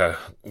 Wet to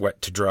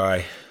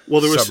dry. Well,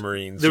 there was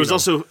submarines. There was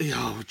also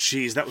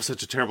that was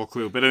such a terrible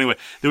clue. But anyway,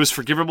 there was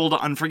forgivable to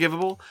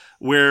unforgivable,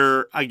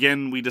 where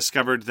again we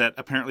discovered that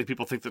apparently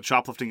people think that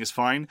shoplifting is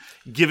fine.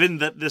 Given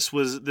that this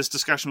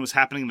discussion was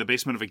happening in the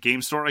basement of a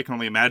game store, I can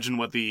only imagine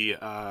what the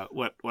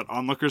what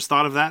onlookers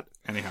thought of that.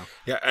 Anyhow,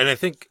 yeah, and I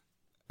think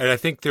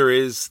there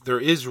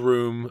is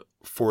room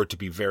for it to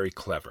be very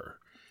clever.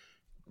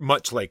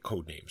 Much like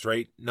Codenames,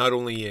 right? Not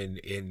only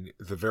in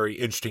the very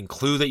interesting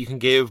clue that you can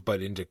give,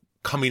 but into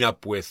coming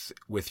up with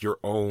your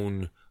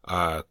own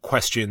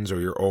questions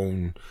or your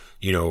own,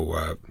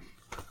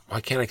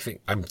 why can't I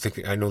think? I'm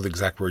thinking. I know the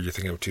exact word you're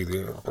thinking of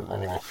too.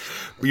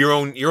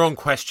 Your own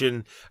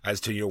question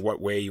as to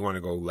what way you want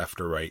to go, left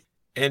or right.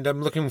 And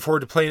I'm looking forward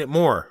to playing it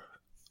more.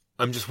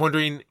 I'm just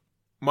wondering.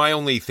 My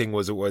only thing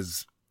was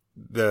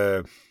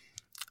the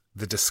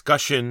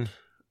discussion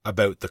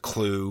about the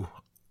clue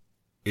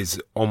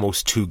is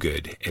almost too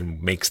good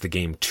and makes the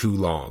game too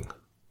long.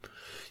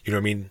 You know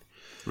what I mean?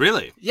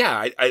 Really?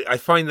 Yeah, I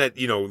find that,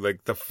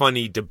 like the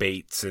funny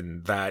debates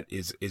and that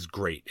is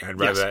great. I'd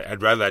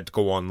rather that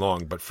go on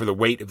long, but for the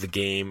weight of the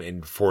game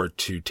and for it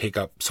to take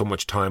up so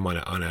much time on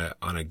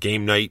a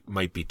game night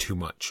might be too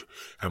much.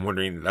 I'm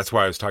wondering, that's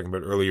why I was talking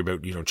about earlier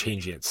about,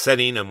 changing its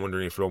setting. I'm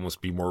wondering if it would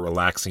almost be more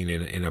relaxing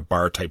in a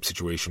bar type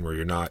situation where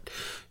you're not.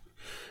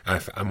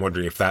 I'm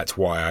wondering if that's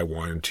why I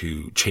wanted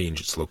to change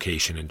its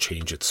location and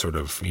change its sort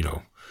of,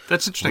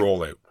 that's interesting.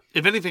 rollout.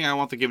 If anything, I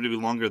want the game to be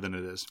longer than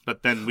it is.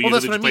 But then we Well,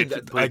 that's usually what I just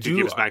mean. play two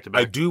games back to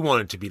back. I do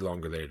want it to be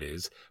longer than it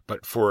is,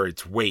 but for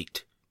its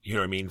weight. You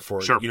know what I mean?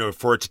 For Sure.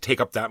 For it to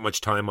take up that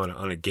much time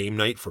on a game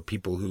night for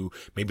people who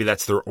maybe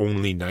that's their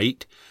only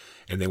night,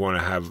 and they want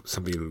to have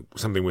something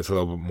with a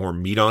little bit more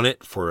meat on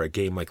it. For a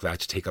game like that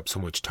to take up so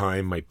much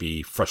time might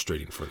be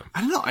frustrating for them.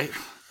 I don't know.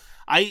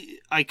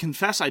 I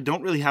confess I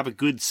don't really have a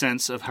good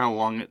sense of how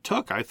long it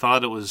took. I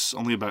thought it was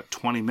only about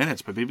 20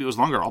 minutes, but maybe it was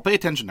longer. I'll pay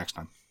attention next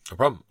time. No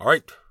problem. All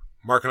right.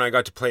 Mark and I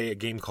got to play a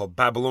game called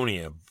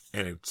Babylonia,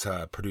 and it's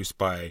produced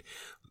by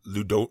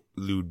Ludonova?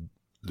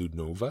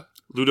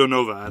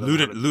 Ludonova.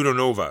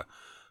 Ludonova.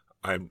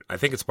 I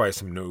think it's by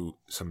some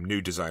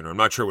new designer. I'm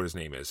not sure what his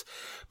name is,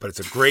 but it's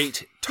a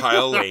great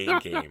tile laying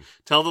game.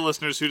 Tell the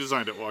listeners who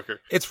designed it, Walker.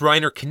 It's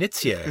Reiner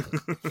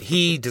Knizia.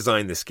 He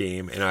designed this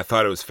game, and I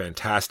thought it was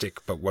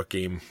fantastic. But what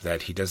game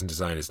that he doesn't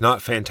design is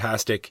not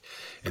fantastic?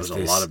 There's a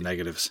lot of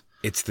negatives.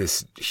 It's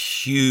this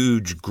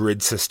huge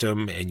grid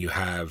system, and you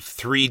have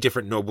 3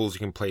 different nobles you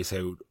can place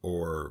out,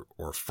 or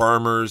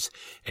farmers,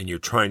 and you're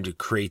trying to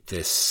create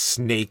this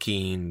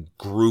snaking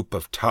group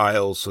of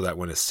tiles so that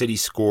when a city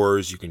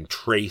scores, you can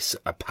trace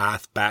a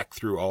path back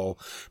through all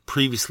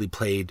previously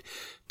played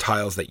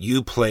tiles that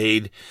you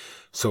played.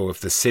 So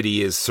if the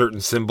city is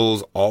certain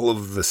symbols, all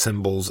of the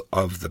symbols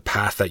of the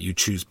path that you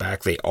choose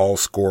back, they all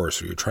score.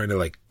 So you're trying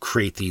to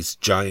create these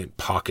giant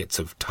pockets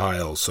of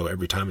tiles. So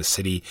every time a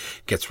city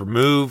gets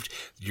removed,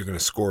 you're going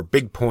to score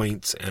big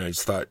points. And I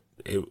just thought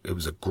it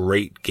was a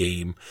great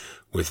game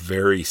with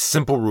very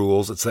simple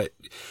rules.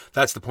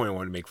 That's the point I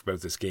want to make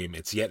about this game.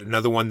 It's yet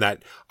another one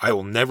that I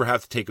will never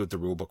have to take out the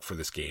rule book for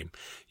this game.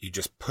 You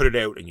just put it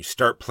out and you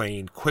start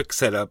playing, quick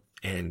setup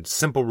and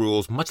simple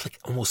rules, much like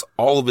almost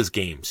all of his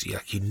games.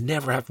 You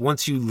never have,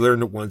 once you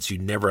learn it once, you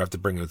never have to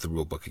bring out the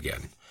rule book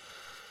again.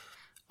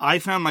 I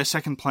found my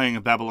second playing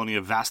of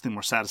Babylonia vastly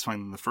more satisfying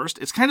than the first.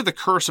 It's kind of the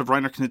curse of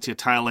Reiner Knizia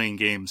tile-laying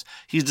games.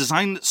 He's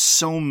designed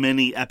so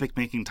many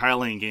epic-making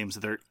tile-laying games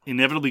that they're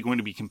inevitably going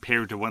to be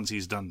compared to ones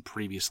he's done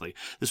previously.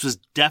 This was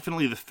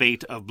definitely the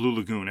fate of Blue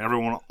Lagoon.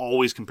 Everyone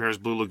always compares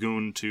Blue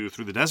Lagoon to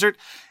Through the Desert.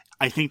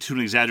 I think to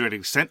an exaggerated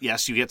extent,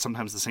 yes, you get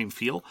sometimes the same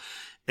feel.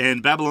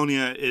 And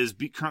Babylonia is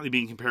currently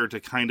being compared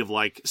to kind of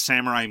like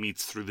Samurai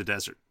meets Through the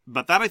Desert.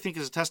 But that, I think,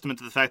 is a testament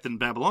to the fact that in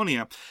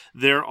Babylonia,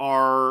 there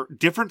are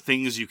different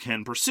things you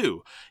can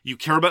pursue. You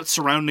care about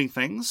surrounding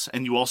things,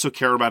 and you also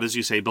care about, as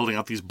you say, building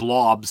up these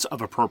blobs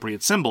of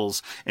appropriate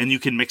symbols, and you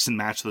can mix and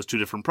match those 2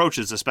 different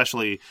approaches,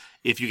 especially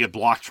if you get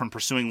blocked from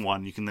pursuing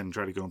one, you can then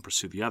try to go and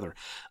pursue the other.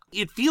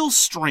 It feels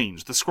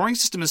strange. The scoring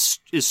system is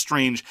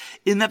strange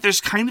in that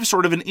there's kind of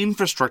sort of an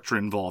infrastructure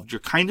involved.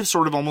 You're kind of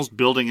sort of almost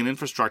building an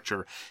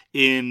infrastructure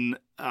in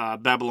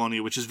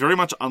Babylonia, which is very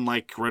much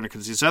unlike Reiner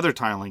Knizia's other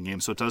tiling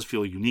games, so it does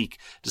feel unique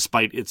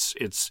despite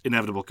its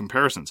inevitable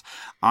comparisons.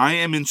 I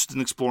am interested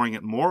in exploring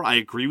it more. I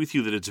agree with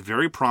you that it's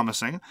very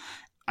promising,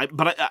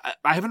 but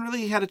I haven't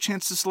really had a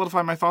chance to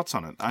solidify my thoughts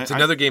on it. It's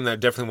another game that I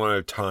definitely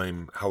want to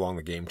time how long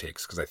the game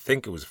takes, because I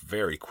think it was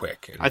very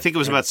quick. I think it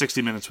was about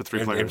 60 minutes with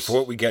 3 players. And for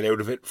what we get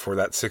out of it for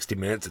that 60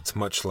 minutes, it's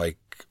much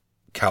like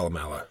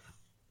Kalamala.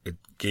 It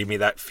gave me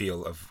that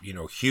feel of,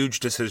 huge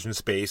decision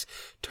space,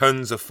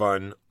 tons of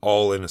fun,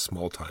 all in a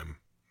small time.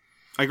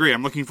 I agree.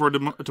 I'm looking forward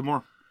to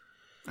more.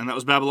 And that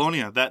was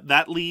Babylonia.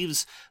 That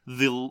leaves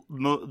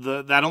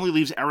that only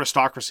leaves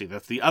Aristocracy.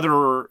 That's the other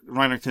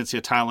Reiner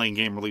Knizia tile-laying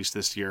game released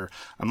this year.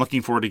 I'm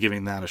looking forward to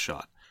giving that a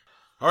shot.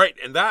 All right,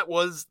 and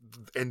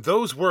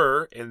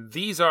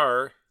these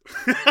are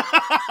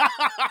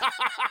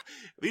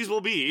these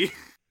will be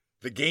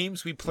the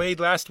games we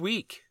played last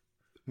week.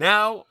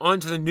 Now, on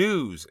to the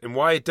news and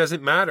why it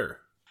doesn't matter.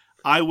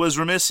 I was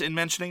remiss in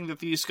mentioning that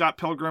the Scott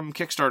Pilgrim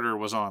Kickstarter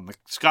was on. The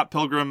Scott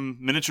Pilgrim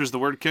Miniatures The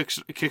Word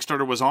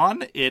Kickstarter was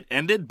on. It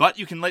ended, but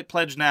you can late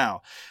pledge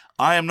now.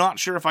 I am not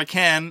sure if I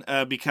can,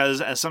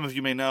 because as some of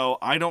you may know,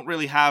 I don't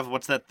really have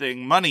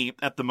money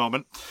at the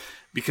moment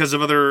because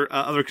of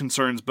other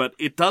concerns, but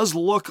it does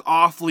look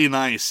awfully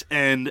nice.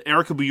 And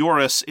Erica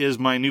Bujoris is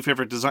my new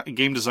favorite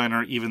game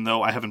designer, even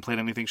though I haven't played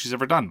anything she's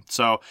ever done.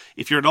 So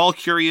if you're at all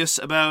curious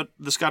about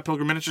the Scott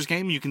Pilgrim Miniatures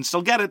game, you can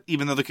still get it,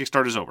 even though the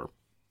Kickstarter's over.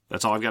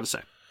 That's all I've got to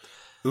say.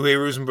 Uwe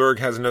Rosenberg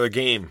has another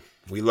game.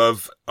 We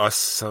love us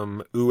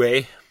some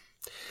Uwe.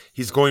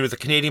 He's going with a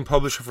Canadian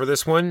publisher for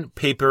this one,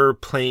 Paper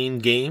Plane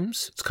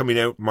Games. It's coming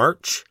out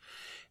March.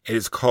 It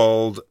is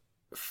called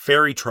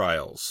Fairy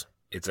Trials.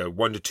 It's a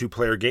 1 to 2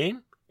 player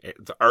game.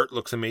 The art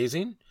looks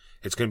amazing.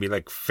 It's going to be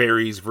like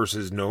fairies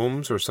versus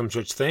gnomes or some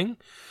such thing.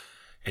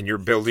 And you're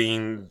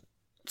building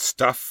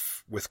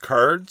stuff with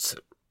cards.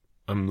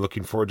 I'm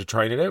looking forward to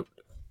trying it out.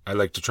 I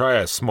like to try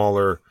much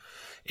smaller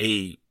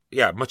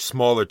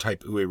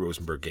type Uwe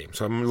Rosenberg game.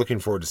 So I'm looking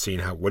forward to seeing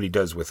what he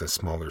does with a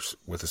smaller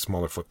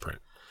footprint.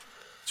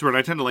 It's weird.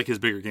 I tend to like his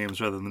bigger games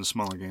rather than the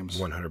smaller games.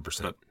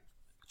 100%. But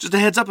just a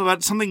heads up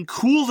about something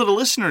cool that a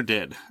listener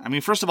did. I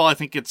mean, first of all, I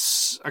think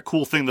it's a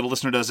cool thing that a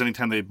listener does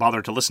anytime they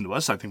bother to listen to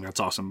us. I think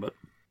that's awesome. But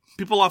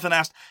people often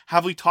ask,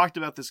 have we talked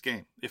about this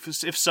game? If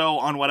so,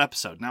 on what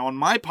episode? Now, on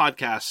my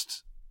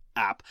podcast,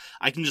 app,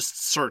 I can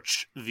just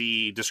search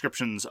the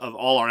descriptions of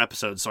all our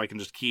episodes, so I can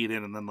just key it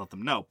in and then let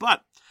them know.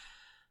 But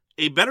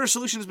a better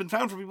solution has been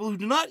found for people who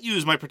do not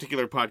use my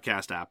particular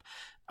podcast app.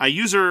 A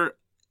user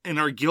in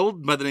our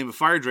guild by the name of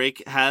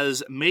Firedrake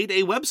has made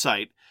a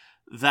website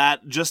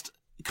that just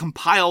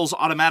compiles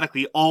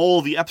automatically all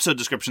the episode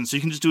descriptions, so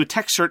you can just do a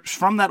text search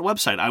from that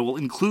website. I will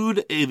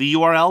include the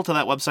URL to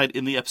that website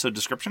in the episode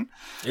description.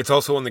 It's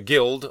also on the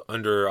guild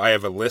under, I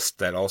have a list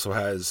that also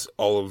has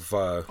all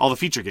the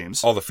feature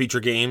games. All the feature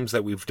games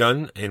that we've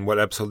done and what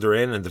episode they're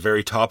in. And at the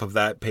very top of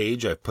that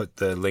page, I've put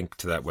the link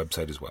to that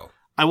website as well.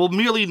 I will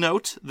merely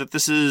note that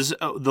this is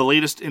the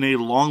latest in a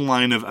long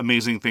line of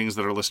amazing things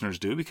that our listeners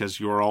do, because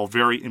you are all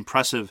very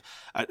impressive,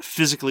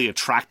 physically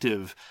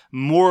attractive,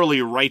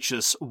 morally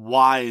righteous,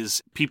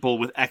 wise people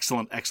with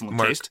excellent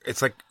Mark, taste.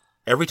 It's like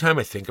every time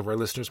I think of our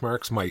listeners,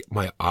 Mark,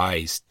 my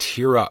eyes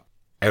tear up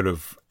out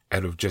of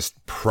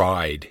just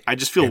pride. I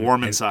just feel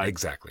warm inside.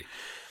 Exactly.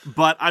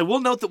 But I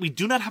will note that we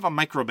do not have a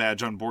micro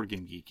badge on Board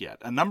Game Geek yet.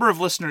 A number of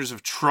listeners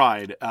have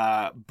tried,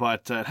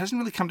 but it hasn't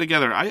really come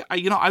together.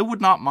 I would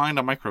not mind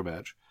a micro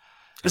badge.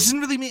 This isn't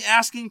really me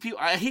asking people.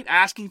 I hate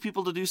asking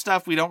people to do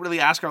stuff. We don't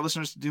really ask our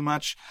listeners to do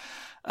much.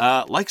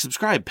 Like,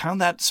 subscribe, pound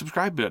that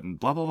subscribe button,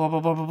 blah, blah, blah, blah,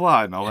 blah, blah,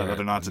 blah, and all that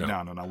other nonsense.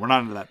 No, we're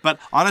not into that. But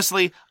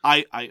honestly,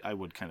 I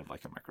would kind of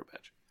like a micro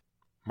badge.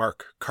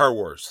 Mark, Car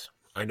Wars.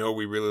 I know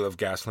we really love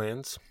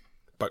Gaslands,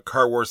 but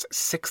Car Wars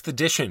 6th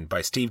edition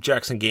by Steve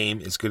Jackson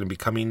Game is going to be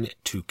coming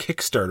to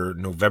Kickstarter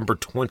November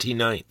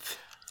 29th.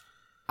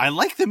 I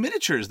like the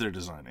miniatures they're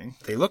designing.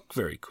 They look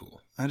very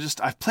cool.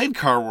 I've played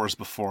Car Wars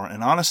before,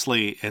 and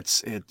honestly,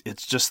 it's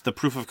just the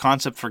proof of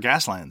concept for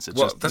Gaslands.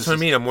 That's what I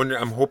mean.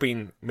 I'm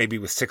hoping maybe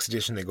with 6th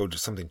edition they go to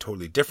something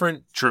totally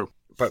different. True.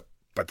 But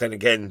then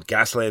again,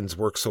 Gaslands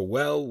work so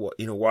well.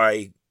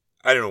 Why?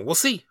 I don't know. We'll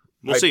see.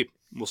 We'll see.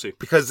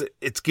 Because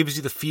it gives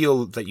you the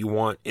feel that you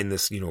want in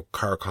this,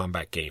 car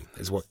combat game,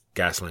 is what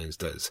Gaslands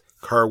does.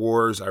 Car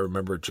Wars, I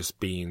remember it just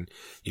being,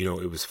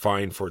 it was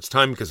fine for its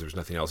time because there was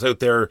nothing else out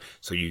there.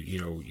 So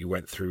you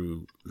went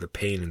through the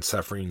pain and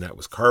suffering that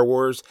was Car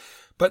Wars.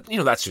 But,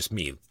 that's just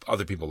me.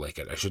 Other people like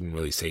it. I shouldn't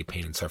really say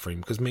pain and suffering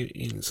because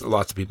maybe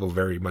lots of people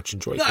very much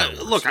enjoy Car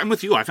Wars. Look, I'm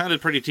with you. I found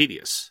it pretty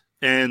tedious.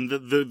 And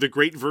the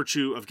great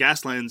virtue of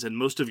Gaslands and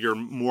most of your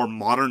more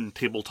modern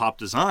tabletop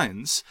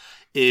designs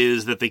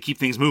is that they keep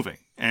things moving.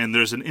 And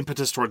there's an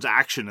impetus towards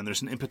action, and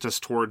there's an impetus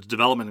towards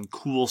development and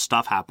cool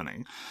stuff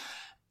happening.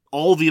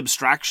 All the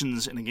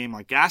abstractions in a game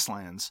like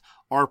Gaslands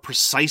are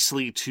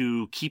precisely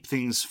to keep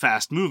things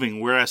fast moving,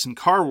 whereas in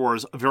Car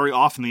Wars, very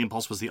often the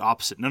impulse was the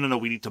opposite. No,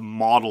 we need to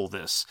model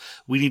this.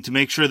 We need to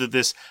make sure that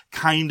this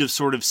kind of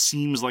sort of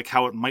seems like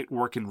how it might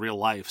work in real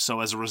life.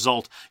 So as a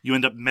result, you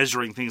end up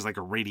measuring things like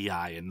a radii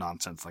and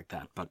nonsense like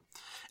that. But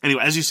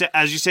anyway, as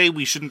you say,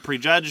 we shouldn't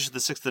prejudge. The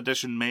 6th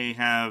edition may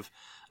have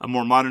a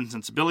more modern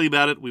sensibility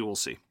about it. We will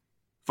see.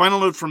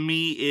 Final note from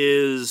me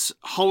is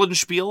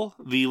Hollenspiel,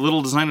 the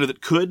little designer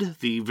that could,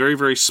 the very,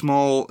 very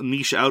small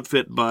niche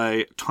outfit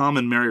by Tom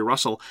and Mary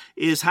Russell,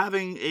 is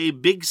having a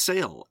big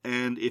sale.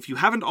 And if you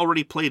haven't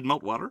already played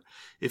Meltwater,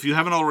 if you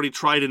haven't already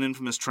tried an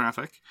Infamous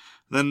Traffic,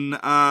 then,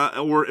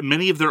 or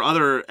many of their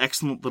other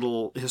excellent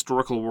little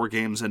historical war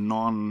games and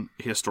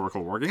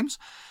non-historical war games,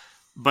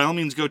 by all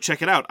means, go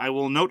check it out. I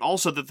will note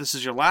also that this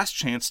is your last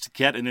chance to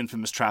get an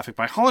Infamous Traffic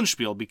by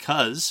Hollenspiel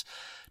because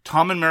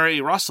Tom and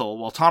Mary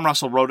Russell, Tom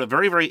Russell wrote a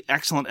very, very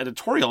excellent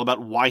editorial about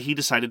why he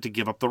decided to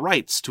give up the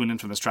rights to an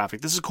Infamous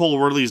Traffic. This is Cole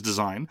Wehrle's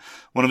design,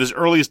 one of his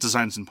earliest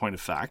designs in point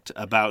of fact,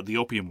 about the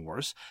Opium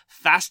Wars.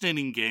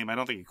 Fascinating game. I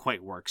don't think it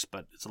quite works,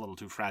 but it's a little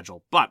too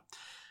fragile. But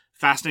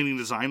fascinating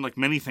design, like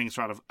many things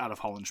out of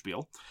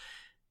Hollenspiel.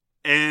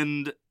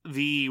 And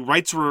the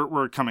rights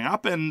were coming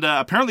up, and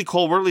apparently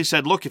Cole Wehrle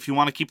said, look, if you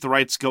want to keep the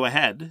rights, go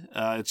ahead.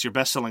 It's your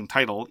best-selling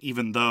title,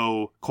 even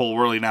though Cole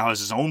Wehrle now has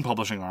his own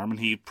publishing arm, and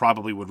he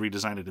probably would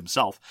redesign it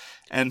himself.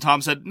 And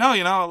Tom said, no,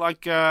 you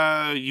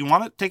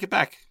want it, take it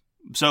back.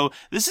 So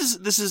this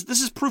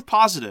is proof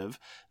positive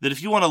that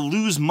if you want to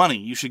lose money,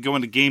 you should go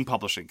into game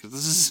publishing,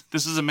 because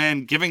this is a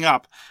man giving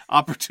up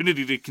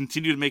opportunity to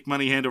continue to make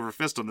money hand over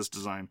fist on this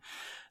design.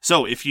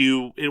 So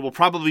it will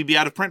probably be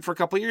out of print for a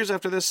couple of years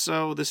after this,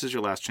 so this is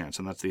your last chance,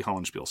 and that's the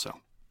Hollenspiel sale.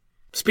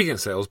 Speaking of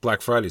sales,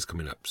 Black Friday's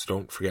coming up, so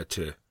don't forget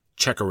to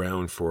check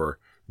around for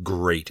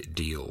great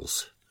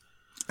deals.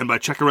 And by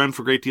check around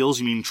for great deals,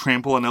 you mean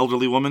trample an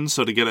elderly woman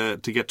so to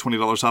get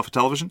 $20 off a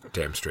television?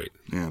 Damn straight.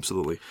 Yeah,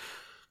 absolutely.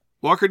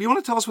 Walker, do you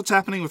want to tell us what's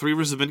happening with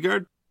Reavers of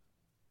Midgard?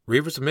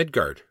 Reavers of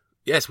Midgard.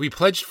 Yes, we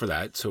pledged for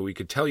that, so we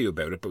could tell you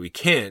about it, but we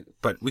can't.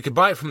 But we could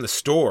buy it from the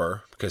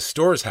store, because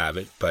stores have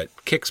it, but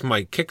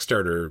my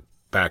Kickstarter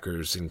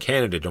backers in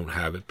Canada don't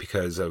have it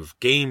because of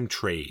Game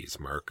Trays,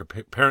 Mark.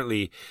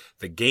 Apparently,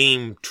 the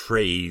Game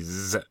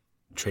Trays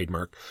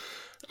trademark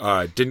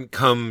didn't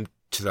come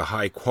to the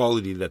high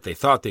quality that they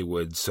thought they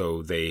would,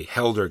 so they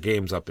held our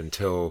games up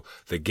until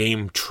the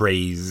Game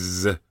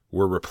Trays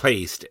were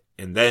replaced,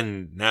 and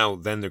then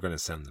they're going to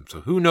send them. So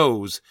who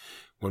knows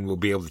when we'll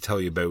be able to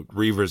tell you about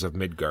Reavers of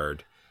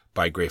Midgard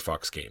by Grey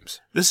Fox Games.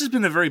 This has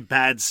been a very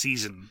bad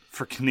season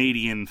for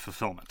Canadian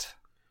fulfillment.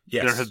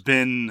 Yes. There have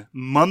been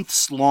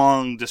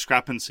months-long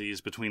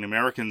discrepancies between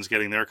Americans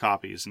getting their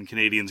copies and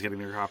Canadians getting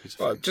their copies.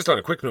 Well, just on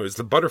a quick note, it's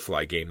the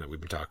butterfly game that we've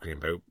been talking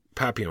about.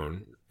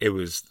 Papillon,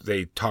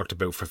 they talked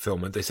about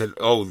fulfillment. They said,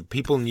 oh,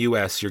 people in the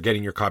U.S., you're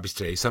getting your copies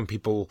today. Some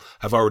people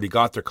have already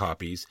got their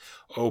copies.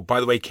 Oh,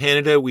 by the way,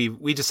 Canada,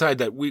 we decided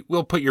that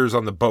we'll put yours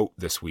on the boat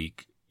this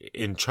week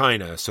in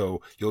China,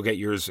 so you'll get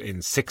yours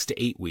in 6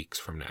 to 8 weeks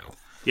from now.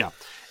 Yeah.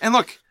 And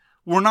look,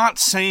 we're not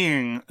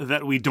saying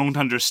that we don't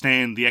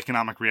understand the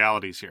economic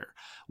realities here.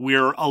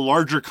 We're a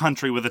larger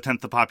country with a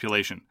tenth the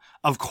population.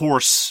 Of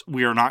course,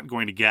 we are not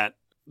going to get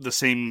the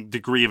same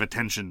degree of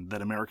attention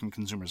that American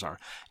consumers are.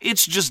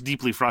 It's just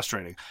deeply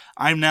frustrating.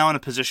 I'm now in a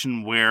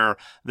position where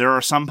there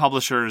are some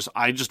publishers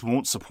I just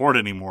won't support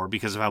anymore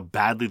because of how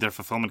badly their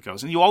fulfillment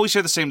goes. And you always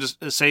hear the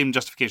same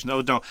justification.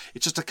 Oh, no,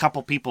 it's just a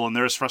couple people and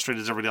they're as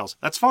frustrated as everybody else.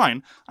 That's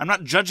fine. I'm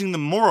not judging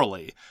them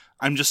morally.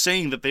 I'm just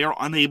saying that they are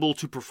unable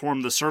to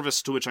perform the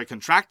service to which I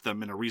contract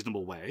them in a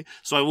reasonable way,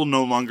 so I will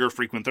no longer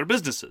frequent their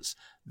businesses.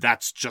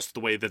 That's just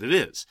the way that it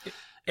is.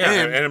 Yeah,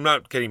 and I'm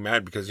not getting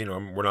mad because,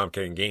 we're not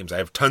getting games. I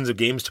have tons of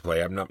games to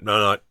play. I'm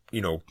not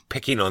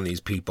picking on these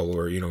people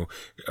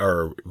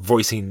or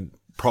voicing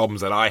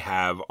problems that I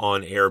have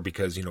on air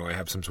because, I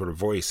have some sort of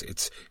voice.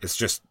 It's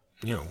just,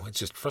 it's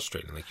just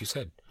frustrating, like you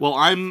said. Well,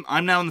 I'm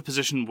now in the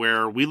position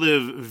where we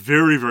live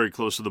very, very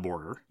close to the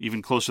border,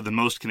 even closer than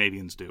most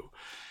Canadians do.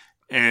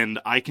 And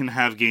I can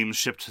have games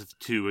shipped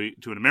to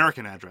an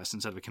American address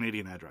instead of a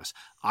Canadian address.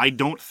 I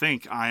don't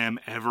think I am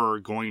ever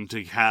going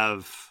to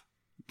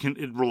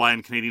rely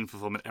on Canadian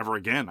fulfillment ever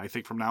again. I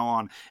think from now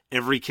on,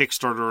 every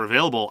Kickstarter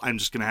available, I'm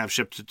just going to have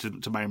shipped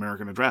to my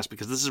American address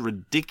because this is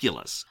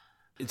ridiculous.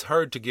 It's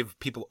hard to give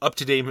people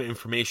up-to-date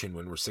information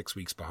when we're 6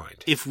 weeks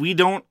behind. If we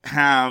don't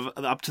have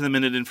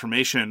up-to-the-minute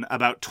information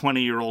about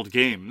 20-year-old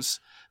games,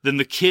 then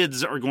the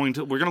kids we're going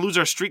to lose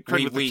our street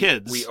cred with the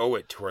kids. We owe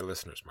it to our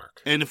listeners,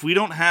 Mark. And if we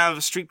don't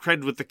have street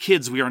cred with the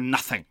kids, we are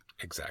nothing.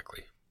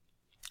 Exactly.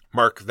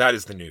 Mark, that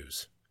is the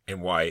news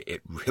and why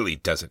it really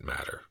doesn't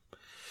matter.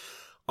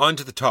 On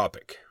to the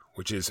topic,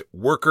 which is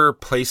worker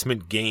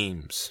placement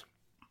games.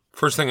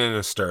 First thing I'm going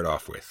to start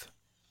off with.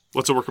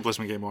 What's a worker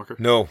placement game, Walker?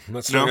 No, I'm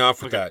not starting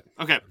off with that.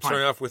 Okay, fine.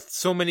 Starting off with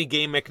so many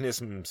game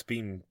mechanisms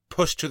being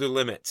pushed to their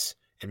limits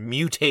and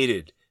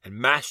mutated and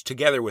mashed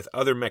together with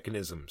other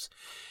mechanisms.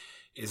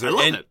 Is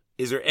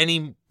there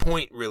any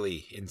point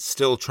really in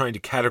still trying to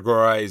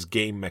categorize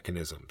game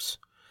mechanisms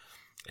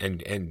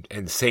and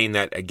saying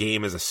that a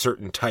game is a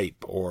certain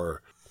type,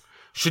 or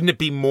shouldn't it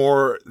be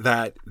more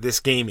that this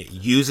game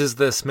uses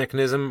this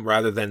mechanism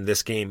rather than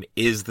this game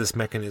is this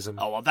mechanism?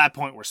 Oh, well, at that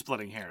point, we're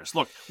splitting hairs.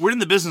 Look, we're in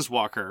the business,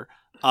 Walker,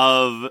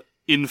 of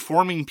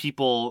informing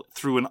people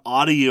through an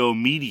audio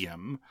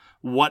medium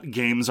what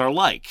games are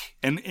like,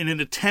 and in an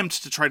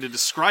attempt to try to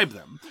describe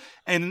them.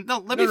 And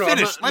let me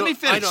finish. I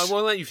know. I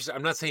won't let you.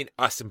 I'm not saying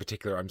us in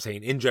particular. I'm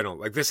saying in general.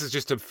 Like, this is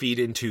just to feed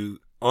into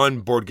on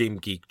Board Game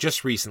Geek.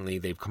 Just recently,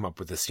 they've come up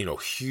with this,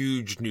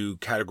 huge new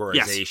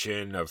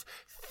categorization of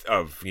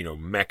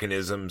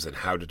mechanisms and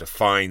how to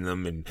define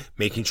them and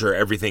making sure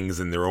everything's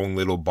in their own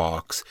little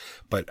box.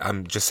 But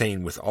I'm just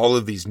saying, with all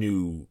of these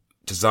new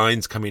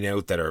designs coming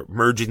out that are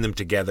merging them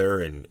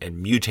together and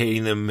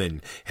mutating them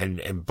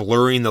and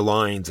blurring the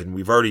lines, and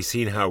we've already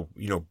seen how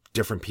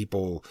different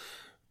people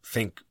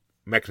think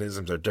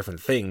mechanisms are different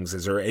things.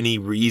 Is there any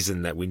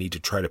reason that we need to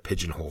try to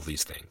pigeonhole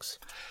these things?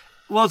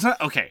 Well, it's not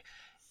okay.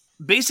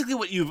 Basically,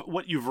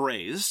 what you've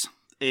raised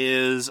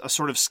is a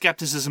sort of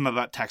skepticism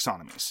about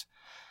taxonomies,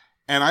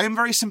 and I am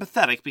very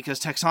sympathetic because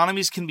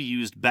taxonomies can be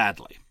used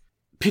badly.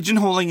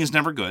 Pigeonholing is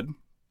never good.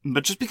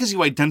 But just because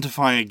you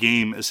identify a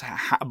game as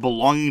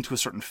belonging to a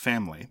certain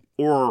family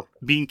or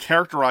being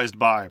characterized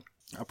by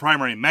a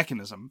primary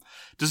mechanism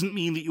doesn't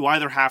mean that you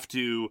either have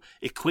to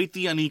equate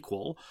the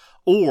unequal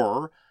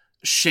or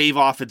shave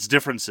off its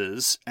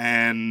differences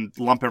and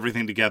lump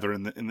everything together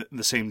in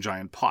the same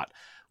giant pot.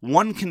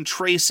 One can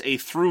trace a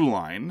through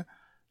line.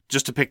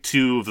 Just to pick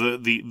two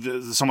of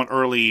the somewhat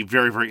early,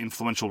 very, very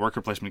influential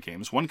worker placement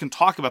games, one can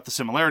talk about the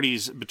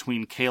similarities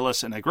between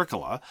Caelus and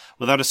Agricola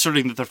without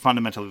asserting that they're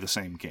fundamentally the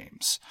same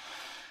games.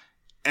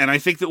 And I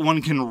think that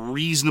one can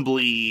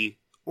reasonably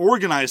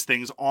organize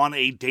things on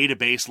a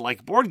database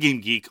like Board Game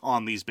Geek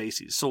on these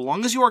bases. So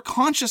long as you are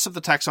conscious of the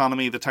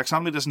taxonomy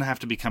doesn't have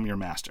to become your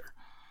master.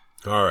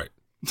 All right.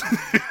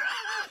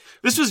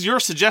 This was your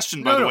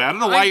suggestion, by the way. I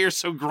don't know why you're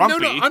so grumpy.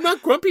 No, I'm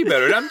not grumpy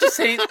about it. I'm just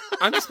saying.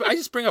 I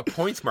just bring up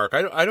points, Mark.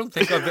 I don't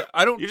think of it.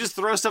 I don't. You just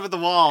throw stuff at the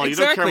wall.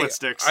 Exactly. You don't care what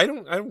sticks. I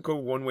don't go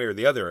one way or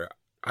the other.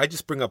 I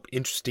just bring up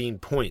interesting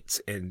points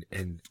and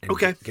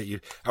okay. Get you.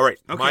 All right.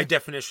 Okay. My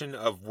definition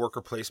of worker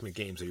placement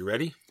games. Are you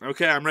ready?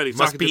 Okay, I'm ready.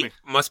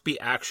 Must be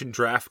action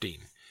drafting.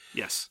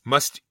 Yes.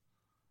 Must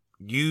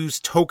use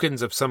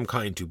tokens of some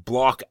kind to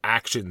block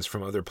actions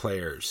from other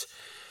players.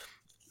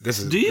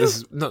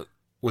 No.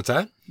 What's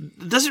that?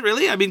 Does it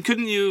really? I mean,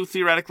 couldn't you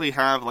theoretically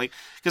have,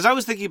 because I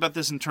was thinking about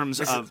this in terms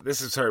of...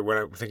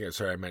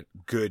 I meant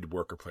good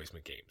worker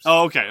placement games.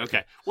 Oh,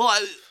 okay. Well,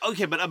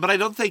 but I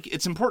don't think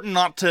it's important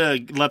not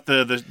to let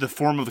the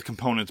form of the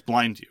components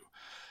blind you.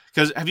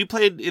 Because have you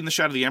played In the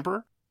Shadow of the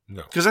Emperor?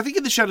 No. Because I think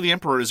In the Shadow of the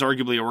Emperor is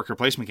arguably a worker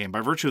placement game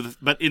by virtue of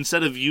but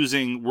instead of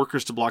using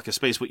workers to block a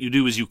space, what you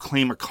do is you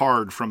claim a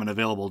card from an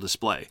available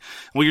display.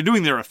 What you're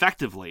doing there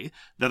effectively,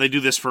 that they do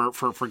this for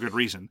good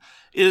reason,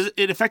 is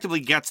it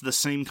effectively gets the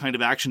same kind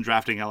of action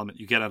drafting element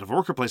you get out of a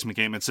worker placement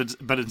game.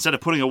 But instead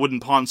of putting a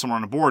wooden pawn somewhere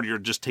on a board, you're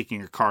just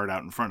taking a card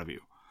out in front of you.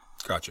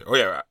 Gotcha. Oh,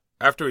 yeah.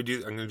 After I'm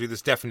going to do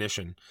this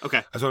definition. Okay.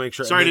 I just want to make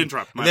sure. Sorry to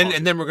interrupt.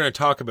 And then we're going to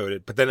talk about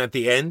it. But then at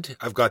the end,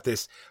 I got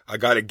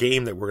a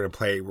game that we're going to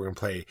play. We're going to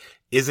play.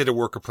 Is it a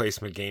worker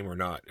placement game or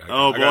not?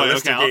 Oh, boy.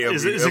 Okay.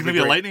 Is it going to be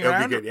a lightning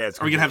round? Yeah,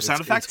 are we going to have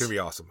sound effects? It's going to be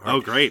awesome. Right. Oh,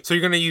 great. So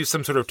you're going to use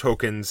some sort of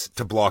tokens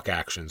to block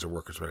actions or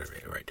workers, whatever.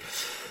 Right.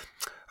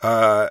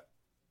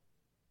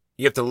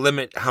 You have to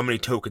limit how many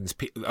tokens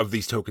of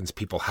these tokens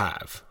people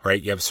have,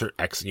 right? You have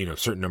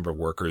certain number of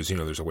workers.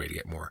 There's a way to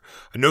get more.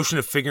 A notion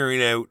of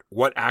figuring out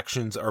what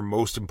actions are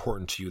most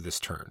important to you this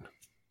turn.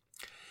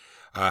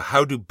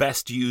 How to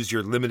best use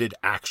your limited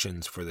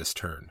actions for this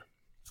turn.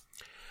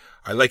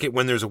 I like it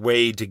when there's a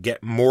way to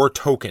get more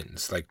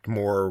tokens, like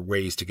more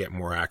ways to get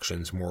more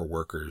actions, more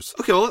workers.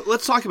 Okay, well,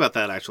 let's talk about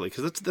that, actually,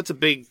 because that's a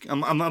big...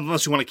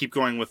 unless you want to keep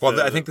going with...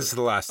 Well, I think this is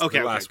the last,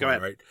 okay, last go one,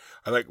 ahead. Right?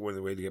 I like when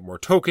the way to get more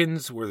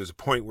tokens, where there's a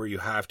point where you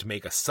have to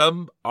make a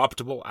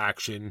suboptimal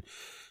action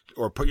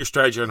or put your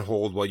strategy on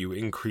hold while you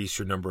increase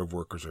your number of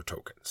workers or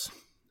tokens.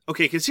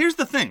 Okay, because here's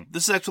the thing.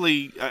 This is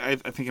actually, I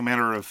think, a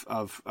matter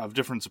of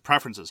difference of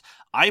preferences.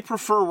 I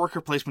prefer worker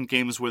placement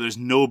games where there's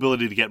no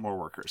ability to get more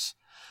workers.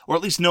 Or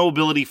at least no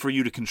ability for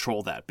you to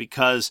control that,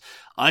 because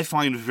I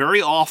find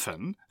very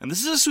often, and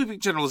this is a sweeping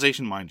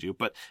generalization, mind you,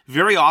 but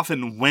very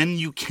often when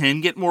you can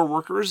get more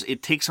workers,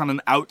 it takes on an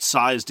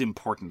outsized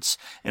importance,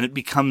 and it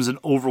becomes an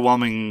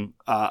overwhelming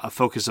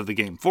focus of the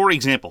game. For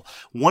example,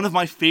 one of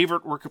my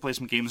favorite worker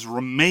placement games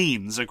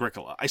remains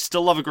Agricola. I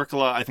still love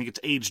Agricola. I think it's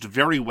aged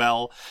very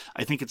well.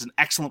 I think it's an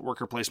excellent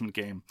worker placement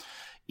game.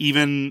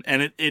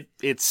 It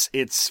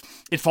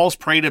falls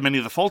prey to many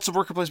of the faults of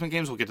worker placement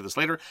games. We'll get to this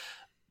later.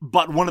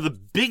 But one of the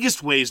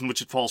biggest ways in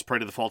which it falls prey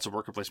to the faults of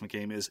worker placement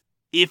game is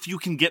if you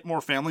can get more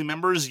family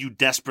members, you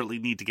desperately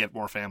need to get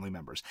more family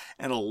members.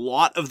 And a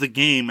lot of the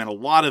game and a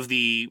lot of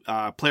the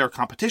player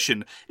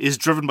competition is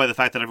driven by the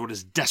fact that everyone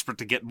is desperate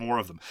to get more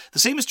of them. The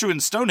same is true in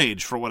Stone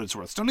Age, for what it's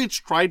worth. Stone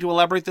Age tried to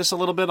elaborate this a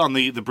little bit on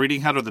the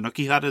breeding hut, or the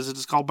Nookie hut, as it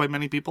is called by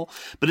many people.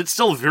 But it's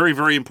still very,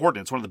 very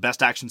important. It's one of the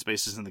best action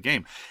spaces in the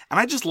game. And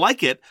I just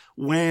like it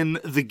when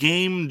the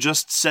game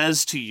just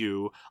says to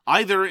you,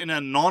 either in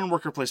a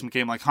non-worker placement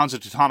game like Hansa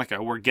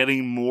Teutonica, where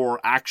getting more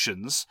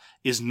actions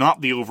is not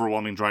the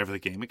overwhelming drive of the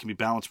game, it can be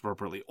balanced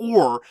appropriately,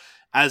 or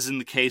as in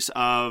the case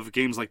of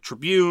games like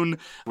Tribune,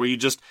 where you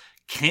just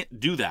can't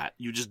do that.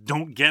 You just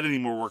don't get any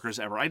more workers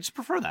ever. I just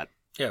prefer that.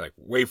 Yeah, like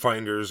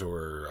Wayfinders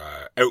or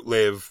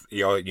Outlive.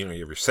 You have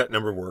your set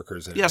number of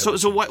workers. And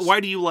so why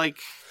do you like?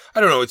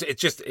 I don't know.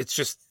 It's just.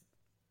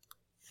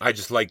 I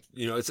just like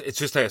it's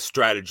just a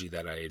strategy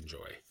that I enjoy.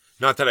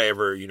 Not that I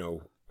ever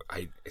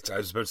I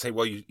was about to say,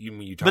 well,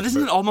 you talk. But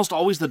isn't it almost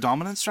always the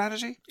dominant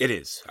strategy? It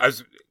is.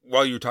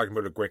 While you were talking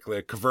about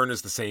Agricola,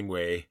 Caverna's the same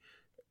way.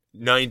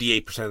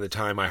 98% of the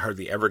time, I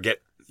hardly ever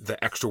get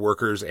the extra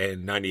workers,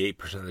 and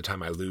 98% of the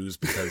time I lose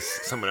because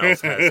someone else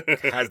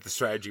has the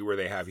strategy where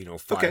they have a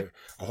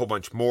whole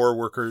bunch more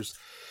workers.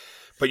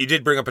 But you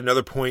did bring up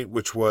another point,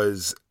 which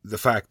was the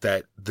fact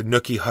that the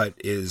Nookie hut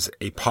is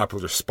a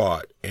popular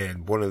spot,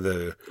 and one of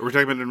the... We're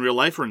talking about in real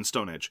life or in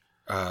Stone Age?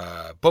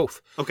 Both.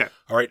 Okay.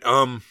 All right.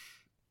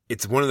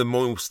 It's one of the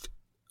most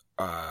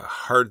not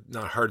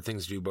hard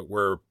things to do, but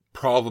where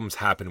problems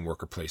happen in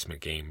worker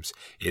placement games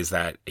is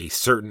that a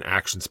certain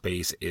action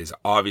space is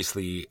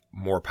obviously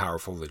more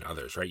powerful than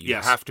others, right? You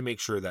have to make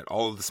sure that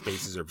all of the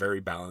spaces are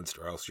very balanced,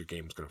 or else your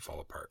game's going to fall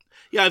apart.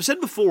 Yeah, I've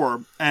said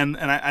before, and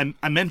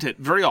I meant it,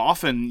 very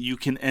often you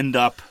can end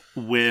up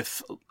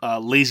with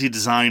lazy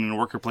design in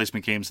worker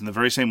placement games in the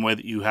very same way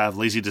that you have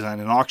lazy design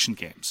in auction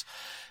games.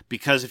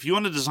 Because if you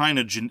want to design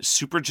a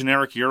super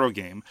generic Euro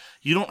game,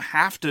 you don't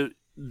have to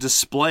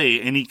display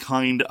any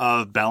kind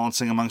of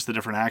balancing amongst the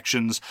different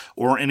actions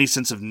or any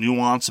sense of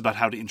nuance about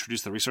how to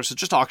introduce the resources.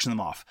 Just auction them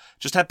off.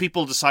 Just have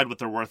people decide what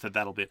they're worth, and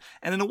that'll be it.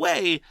 And in a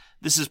way,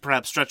 this is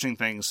perhaps stretching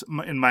things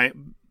in my,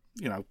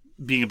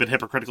 being a bit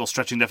hypocritical,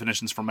 stretching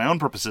definitions for my own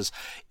purposes.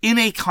 In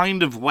a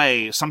kind of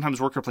way, sometimes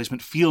worker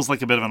placement feels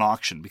like a bit of an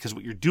auction, because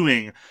what you're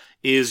doing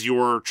is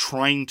you're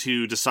trying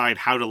to decide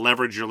how to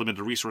leverage your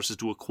limited resources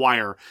to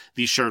acquire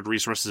these shared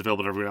resources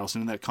available to everyone else.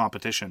 And in that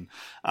competition,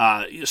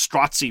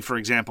 Strozzi, for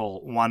example,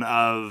 one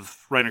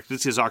of Reiner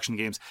Knizia's auction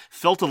games,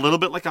 felt a little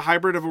bit like a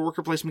hybrid of a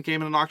worker placement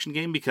game and an auction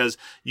game, because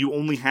you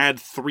only had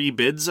 3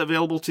 bids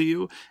available to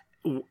you.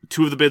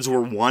 2 of the bids were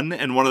 1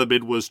 and 1 of the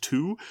bid was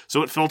 2.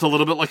 So it felt a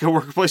little bit like a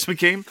worker placement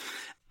game.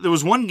 There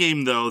was one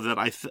game, though, that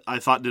I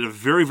thought did a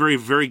very, very,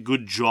 very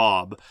good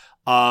job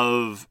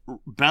of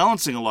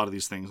balancing a lot of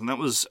these things. And that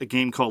was a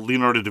game called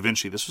Leonardo da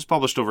Vinci. This was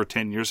published over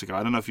 10 years ago.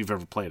 I don't know if you've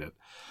ever played it.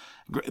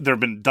 There have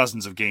been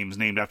dozens of games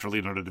named after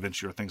Leonardo da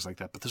Vinci or things like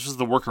that, but this was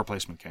the worker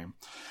placement game.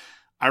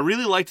 I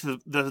really liked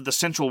the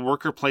central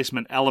worker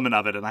placement element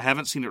of it, and I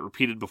haven't seen it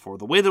repeated before.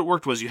 The way that it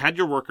worked was you had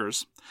your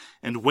workers,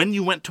 and when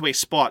you went to a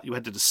spot, you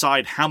had to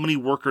decide how many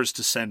workers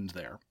to send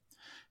there.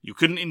 You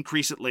couldn't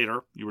increase it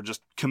later. You were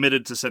just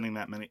committed to sending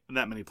that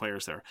many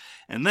players there.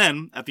 And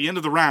then, at the end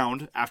of the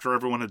round, after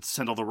everyone had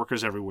sent all the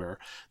workers everywhere,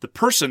 the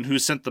person who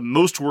sent the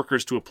most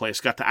workers to a place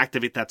got to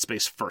activate that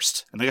space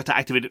first. And they got to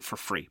activate it for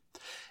free.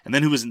 And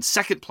then who was in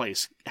second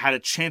place had a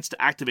chance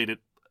to activate it,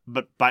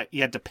 but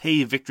you had to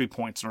pay victory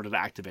points in order to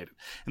activate it.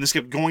 And this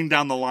kept going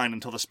down the line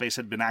until the space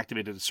had been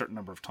activated a certain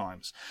number of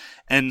times.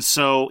 And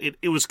so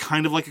it was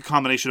kind of like a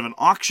combination of an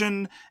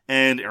auction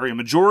and area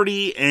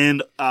majority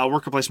and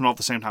worker placement all at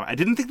the same time. I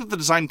didn't think that the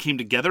design came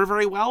together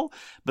very well,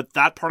 but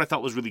that part I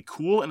thought was really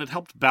cool, and it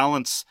helped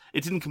balance.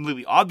 It didn't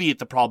completely obviate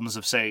the problems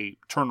of, say,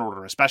 turn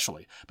order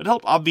especially, but it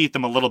helped obviate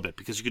them a little bit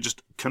because you could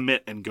just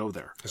commit and go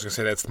there. I was going to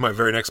say, that's my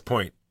very next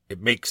point. It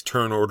makes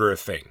turn order a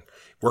thing.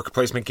 Worker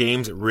placement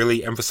games, it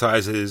really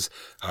emphasizes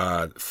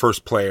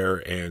first player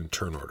and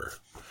turn order.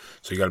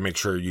 So you got to make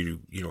sure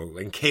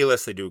in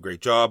Caylus, they do a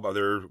great job.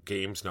 Other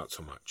games, not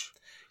so much.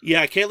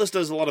 Yeah, Caylus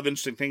does a lot of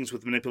interesting things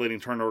with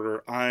manipulating turn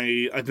order.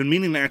 I've been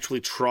meaning to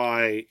actually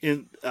try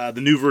in the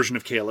new version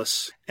of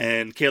Caylus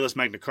and Caylus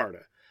Magna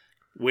Carta,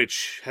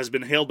 which has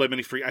been hailed by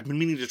many free. I've been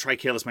meaning to try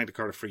Caylus Magna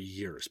Carta for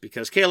years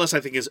because Caylus, I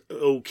think, is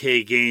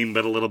okay game,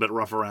 but a little bit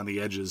rough around the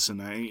edges, and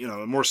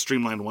a more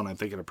streamlined one I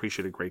think I'd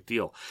appreciate a great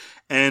deal.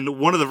 And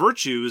one of the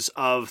virtues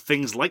of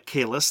things like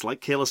Caylus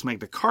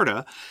Magna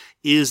Carta,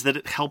 is that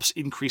it helps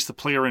increase the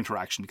player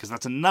interaction, because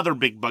that's another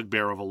big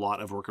bugbear of a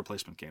lot of worker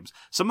placement games.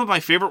 Some of my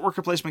favorite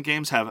worker placement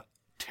games have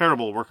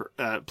terrible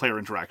player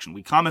interaction.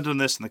 We commented on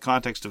this in the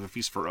context of A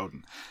Feast for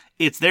Odin.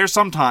 It's there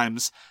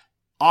sometimes.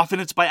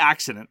 Often it's by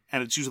accident,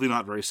 and it's usually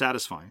not very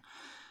satisfying.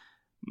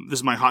 This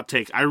is my hot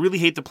take. I really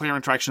hate the player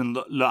interaction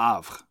in Le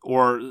Havre,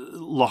 or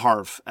Le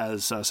Havre,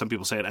 as some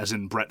people say it, as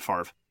in Brett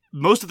Favre.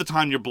 Most of the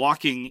time, you're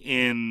blocking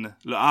in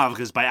Le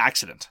Havre is by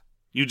accident.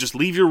 You just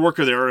leave your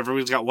worker there.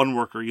 Everybody's got one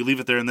worker. You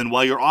leave it there, and then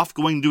while you're off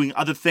doing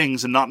other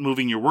things and not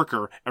moving your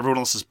worker, everyone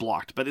else is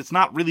blocked. But it's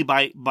not really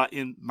by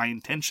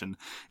intention.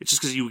 It's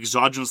just because you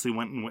exogenously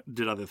went and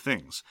did other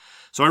things.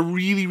 So I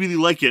really, really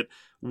like it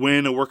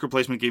when a worker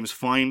placement games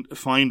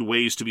find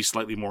ways to be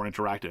slightly more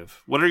interactive.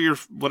 I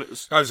was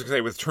going to say,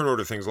 with turn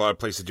order things, a lot of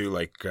places do,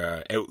 like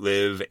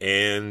Outlive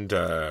and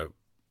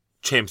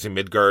Champs in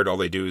Midgard. All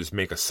they do is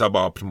make a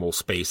suboptimal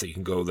space that you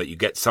can go, that you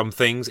get some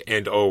things,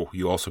 and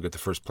you also get the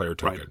first player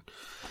token. Right.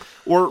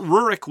 Or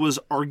Rurik was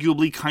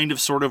arguably kind of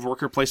sort of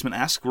worker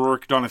placement-esque,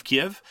 Rurik Dawn of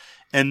Kiev,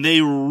 and they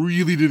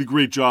really did a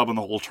great job on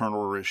the whole turn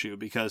order issue,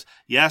 because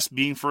yes,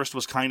 being first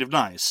was kind of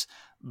nice,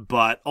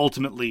 but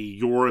ultimately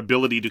your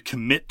ability to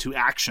commit to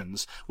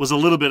actions was a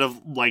little bit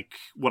of like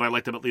what I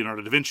liked about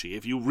Leonardo da Vinci.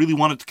 If you really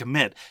wanted to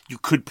commit, you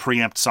could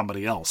preempt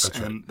somebody else. That's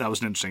and right. That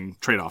was an interesting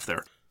trade-off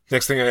there.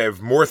 Next thing, I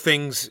have more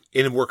things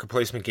in a worker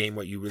placement game.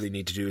 What you really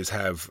need to do is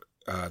have,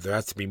 there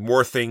has to be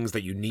more things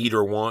that you need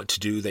or want to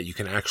do that you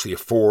can actually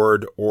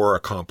afford or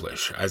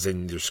accomplish. As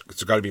in, there's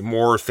got to be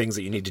more things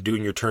that you need to do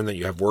in your turn that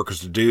you have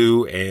workers to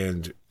do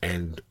and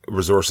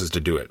resources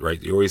to do it,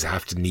 right? You always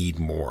have to need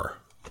more.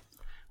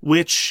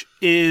 Which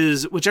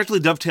actually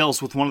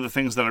dovetails with one of the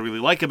things that I really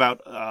like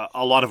about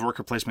a lot of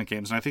worker placement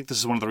games, and I think this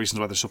is one of the reasons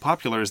why they're so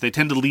popular, is they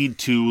tend to lead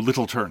to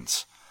little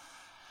turns.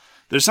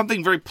 There's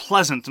something very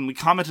pleasant, and we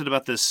commented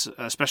about this,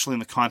 especially in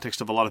the context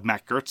of a lot of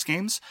Matt Gertz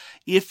games.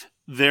 If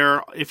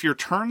your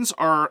turns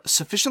are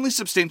sufficiently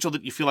substantial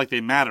that you feel like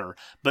they matter,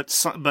 but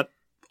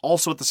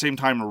also at the same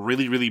time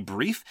really, really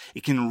brief,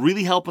 it can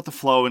really help with the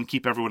flow and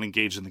keep everyone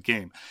engaged in the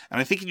game.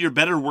 And I think in your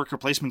better worker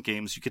placement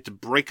games, you get to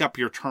break up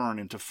your turn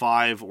into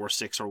 5 or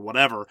 6 or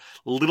whatever,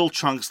 little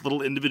chunks,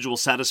 little individual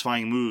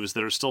satisfying moves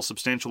that are still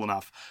substantial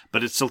enough,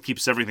 but it still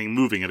keeps everything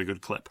moving at a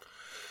good clip.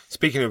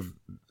 Speaking of,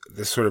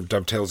 this sort of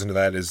dovetails into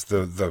that, is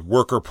the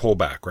worker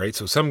pullback, right?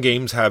 So some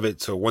games have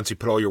it, so once you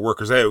put all your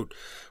workers out,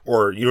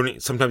 or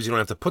sometimes you don't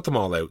have to put them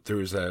all out.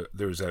 There's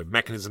a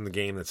mechanism in the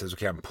game that says,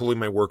 okay, I'm pulling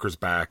my workers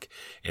back,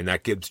 and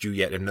that gives you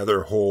yet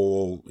another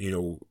whole,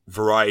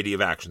 variety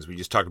of actions. We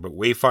just talked about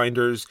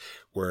wayfinders,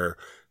 where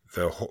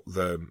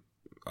the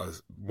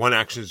one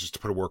action is just to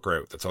put a worker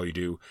out. That's all you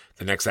do.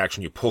 The next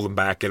action, you pull them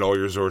back, get all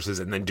your resources,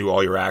 and then do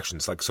all your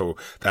actions. Like, so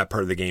that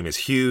part of the game is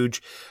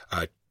huge.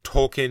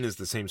 Tolkien is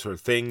the same sort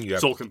of thing. You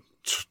have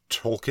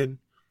Tolkien.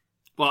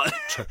 Well,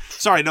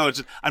 sorry, no,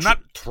 I'm not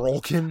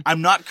Tolkien.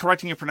 I'm not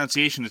correcting your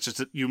pronunciation. It's just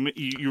that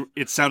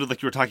it sounded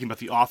like you were talking about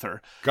the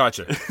author.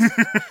 Gotcha.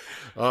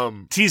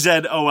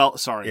 TZOL.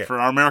 Sorry, yeah. For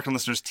our American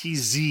listeners,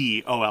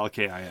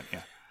 TZOLKIN.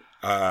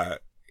 Yeah.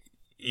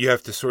 You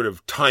have to sort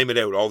of time it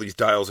out. All these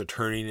dials are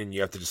turning, and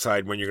you have to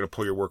decide when you're going to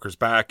pull your workers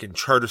back. And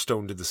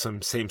Charterstone did the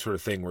same sort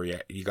of thing,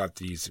 where you got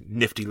these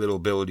nifty little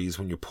abilities.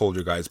 When you pulled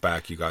your guys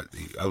back, you got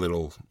a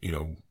little,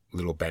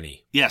 little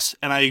Benny. Yes,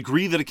 and I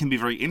agree that it can be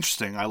very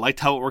interesting. I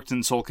liked how it worked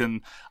in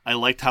Tzolk'in. I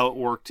liked how it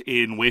worked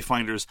in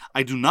Wayfinders.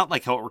 I do not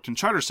like how it worked in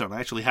Charterstone. I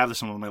actually have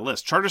this on my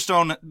list.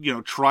 Charterstone,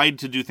 tried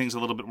to do things a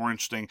little bit more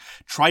interesting,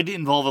 tried to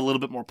involve a little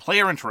bit more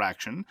player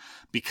interaction,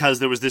 because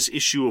there was this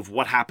issue of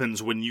what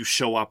happens when you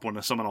show up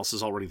when someone else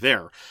is already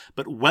there.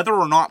 But whether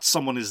or not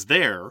someone is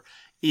there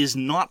is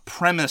not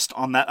premised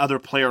on that other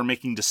player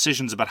making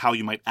decisions about how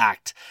you might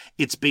act.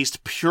 It's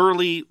based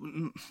purely,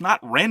 not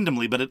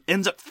randomly, but it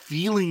ends up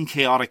feeling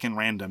chaotic and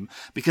random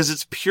because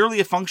it's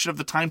purely a function of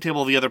the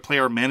timetable of the other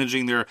player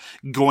managing their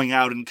going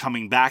out and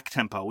coming back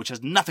tempo, which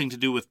has nothing to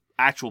do with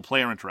actual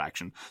player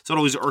interaction. So it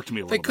always irked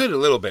me a little bit. They could a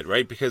little bit,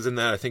 right? Because in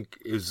that, I think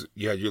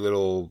you had your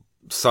little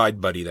side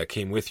buddy that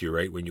came with you,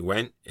 right, when you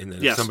went, and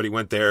then if somebody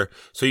went there,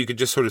 so you could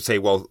just sort of say,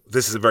 well,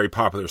 this is a very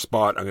popular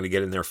spot, I'm going to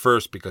get in there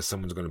first because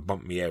someone's going to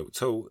bump me out.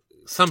 So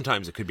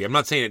sometimes it could be. I'm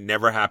not saying it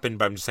never happened,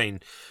 but I'm just saying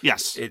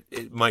yes,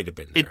 it might have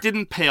been there. It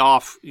didn't pay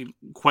off in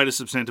quite a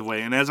substantive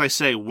way. And as I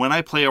say, when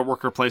I play a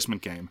worker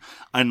placement game,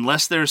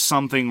 unless there's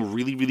something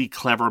really, really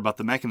clever about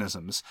the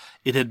mechanisms,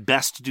 it had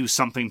best to do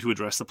something to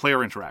address the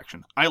player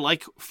interaction. I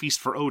like Feast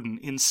for Odin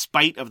in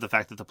spite of the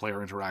fact that the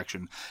player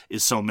interaction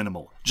is so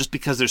minimal, just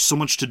because there's so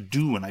much to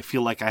do and I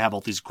feel like I have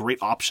all these great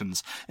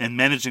options and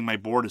managing my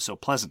board is so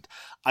pleasant.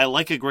 I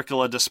like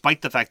Agricola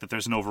despite the fact that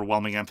there's an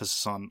overwhelming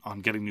emphasis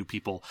on getting new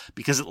people,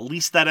 because at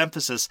least that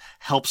emphasis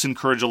helps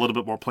encourage a little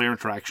bit more player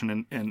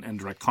interaction and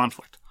direct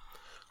conflict.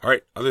 All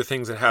right, other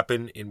things that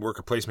happen in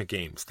worker placement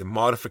games. The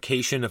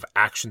modification of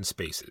action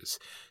spaces.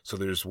 So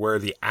there's where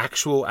the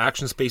actual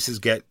action spaces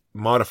get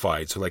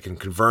modified. So like in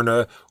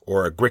Caverna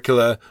or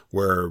Agricola,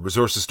 where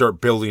resources start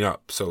building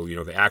up. So,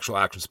 the actual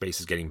action space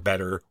is getting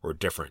better or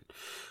different.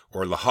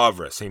 Or Le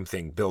Havre, same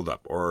thing, build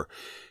up. Or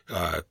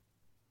I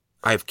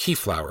have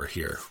Keyflower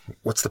here.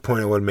 What's the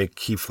point I want to make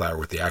Keyflower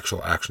with the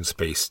actual action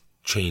space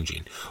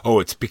changing? Oh,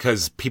 it's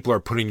because people are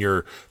putting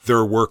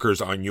their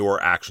workers on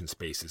your action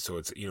spaces, so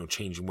it's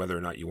changing whether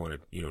or not you want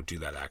to do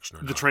that action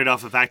or not. The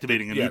trade-off of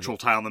activating a neutral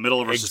tile in the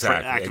middle versus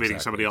activating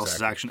somebody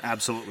else's action.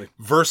 Absolutely.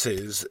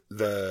 Versus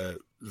the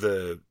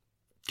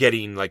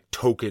getting like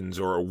tokens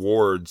or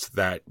awards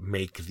that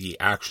make the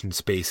action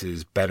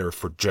spaces better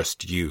for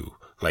just you.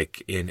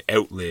 Like in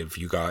Outlive,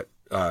 you got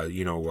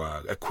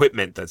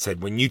equipment that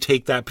said when you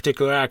take that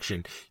particular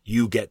action,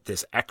 you get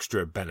this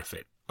extra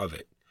benefit of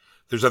it.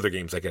 There's other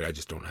games like it, I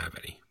just don't have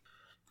any.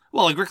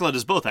 Well, Agricola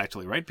does both,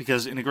 actually, right?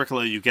 Because in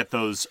Agricola, you get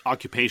those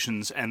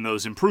occupations and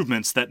those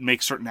improvements that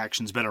make certain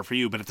actions better for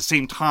you. But at the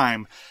same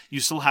time,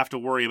 you still have to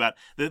worry about...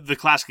 The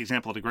classic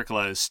example at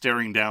Agricola is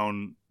staring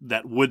down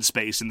that wood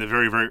space in the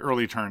very, very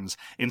early turns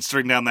and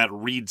staring down that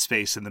reed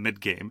space in the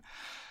mid-game.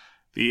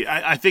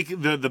 I think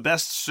the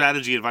best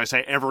strategy advice I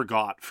ever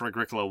got for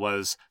Agricola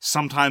was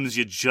sometimes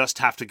you just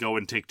have to go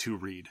and take 2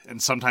 reed.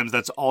 And sometimes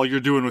that's all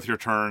you're doing with your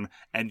turn,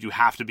 and you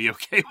have to be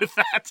okay with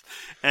that.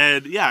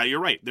 And yeah,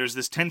 you're right. There's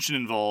this tension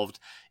involved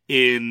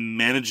in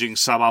managing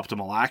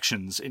suboptimal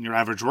actions in your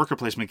average worker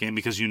placement game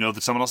because you know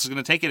that someone else is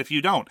going to take it if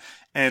you don't.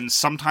 And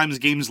sometimes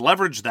games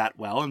leverage that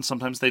well, and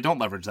sometimes they don't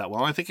leverage that well.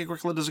 And I think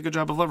Agricola does a good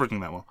job of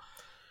leveraging that well.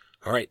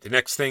 All right, the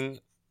next thing,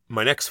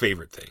 my next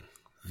favorite thing,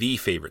 the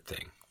favorite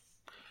thing.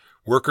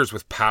 Workers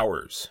with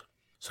powers.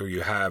 So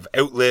you have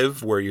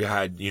Outlive, where you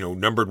had,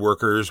 numbered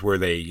workers where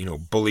they,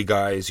 bully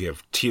guys. You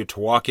have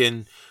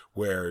Teotihuacan,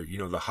 where,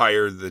 the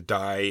higher the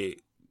die,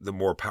 the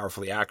more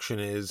powerful the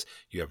action is.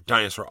 You have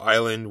Dinosaur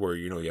Island, where,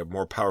 you have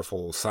more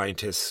powerful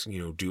scientists,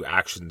 do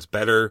actions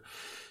better.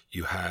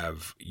 You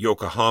have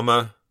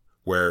Yokohama,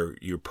 where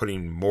you're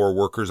putting more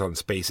workers on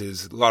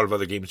spaces. A lot of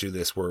other games do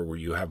this, where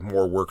you have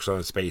more workers on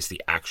a space,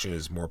 the action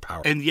is more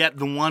powerful. And yet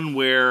the one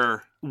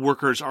where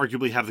workers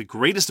arguably have the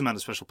greatest amount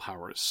of special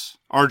powers,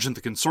 Argent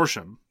the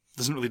Consortium,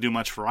 doesn't really do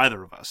much for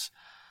either of us.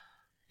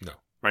 No.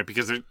 Right?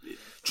 Because there's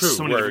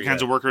so many different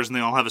kinds of workers and they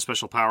all have a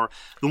special power.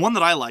 The one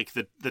that I like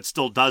that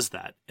still does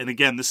that, and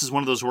again, this is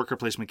one of those worker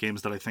placement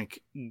games that I think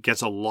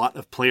gets a lot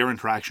of player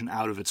interaction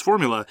out of its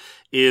formula,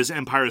 is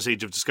Empire's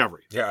Age of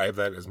Discovery. Yeah, I have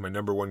that as my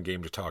number one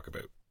game to talk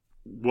about.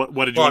 What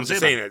did you want to say? I'm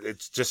saying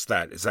it's just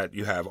that, is that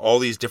you have all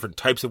these different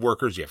types of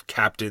workers. You have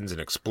captains and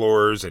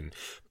explorers and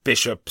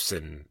bishops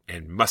and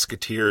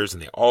musketeers,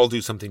 and they all do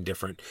something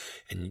different.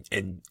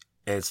 And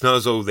it's not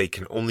as though they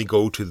can only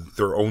go to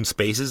their own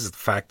spaces. It's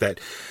the fact that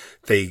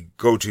they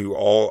go to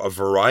a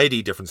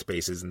variety of different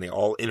spaces and they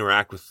all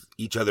interact with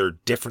each other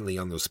differently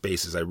on those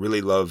spaces. I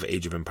really love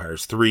Age of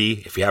Empires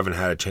 3. If you haven't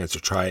had a chance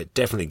to try it,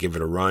 definitely give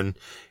it a run.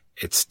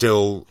 It's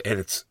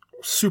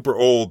super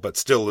old, but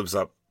still lives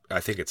up. I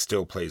think it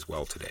still plays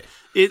well today.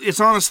 It's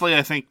honestly,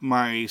 I think,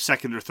 my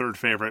second or third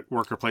favorite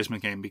worker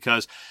placement game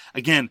because,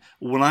 again,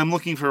 when I'm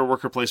looking for a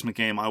worker placement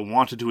game, I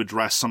wanted to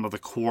address some of the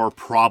core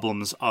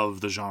problems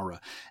of the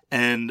genre.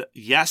 And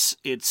yes,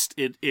 it's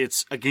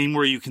a game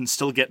where you can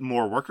still get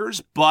more workers,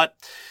 but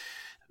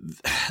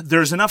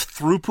there's enough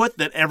throughput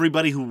that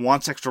everybody who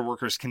wants extra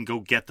workers can go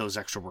get those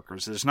extra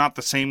workers. There's not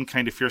the same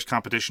kind of fierce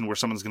competition where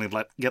someone's going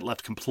to get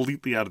left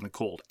completely out in the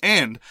cold.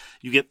 And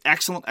you get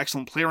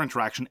excellent player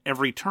interaction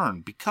every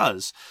turn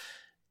because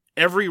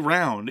every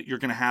round, you're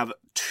going to have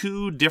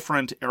 2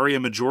 different area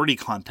majority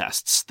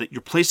contests that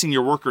you're placing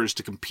your workers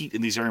to compete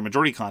in these area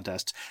majority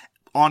contests.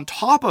 On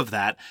top of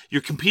that,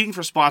 you're competing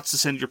for spots to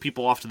send your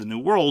people off to the New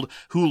World,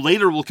 who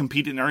later will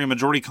compete in area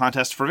majority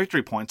contests for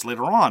victory points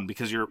later on,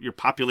 because you're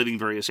populating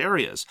various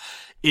areas.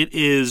 It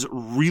is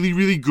really,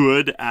 really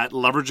good at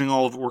leveraging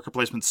all of worker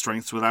placement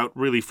strengths without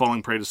really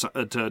falling prey to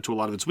a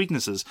lot of its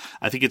weaknesses.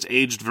 I think it's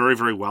aged very,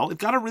 very well. It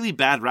got a really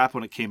bad rap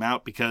when it came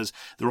out because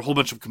there were a whole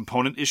bunch of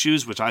component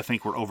issues, which I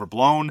think were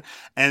overblown,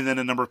 and then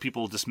a number of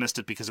people dismissed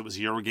it because it was a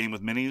Eurogame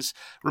with minis.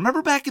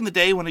 Remember back in the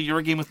day when a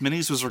Eurogame with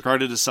minis was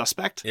regarded as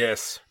suspect?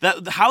 Yes.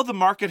 How the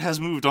market has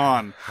moved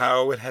on.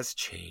 How it has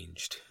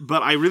changed.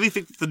 But I really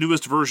think the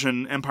newest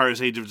version,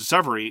 Empire's Age of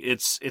Discovery,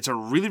 it's a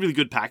really, really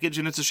good package,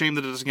 and it's a shame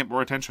that it doesn't get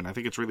more attention. I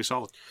think it's really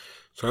solid.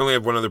 So I only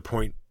have one other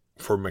point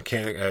for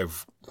mechanic.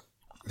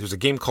 There's a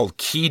game called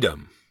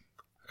Keydom,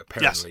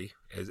 apparently.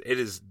 Yes. It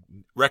is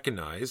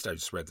recognized, I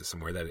just read this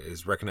somewhere, that it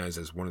is recognized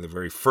as one of the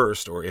very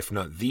first, or if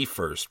not the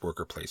first,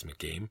 worker placement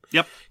game.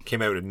 Yep.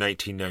 Came out in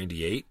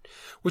 1998,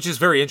 which is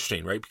very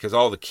interesting, right? Because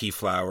all the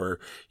Keyflower,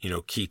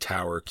 Key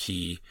Tower,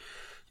 Key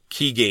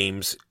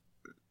games,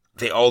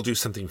 they all do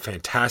something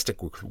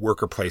fantastic with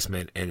worker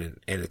placement, and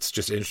it's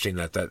just interesting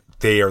that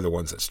they are the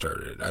ones that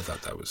started it. I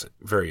thought that was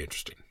very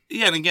interesting.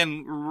 Yeah, and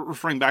again,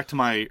 referring back to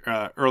my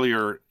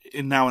earlier,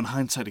 now in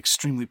hindsight,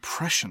 extremely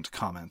prescient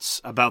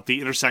comments about the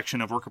intersection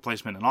of worker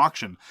placement and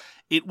auction,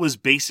 it was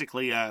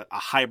basically a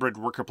hybrid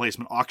worker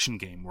placement auction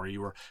game where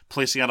you were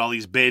placing out all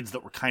these bids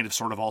that were kind of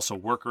sort of also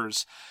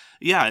workers.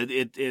 Yeah,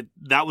 it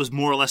that was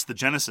more or less the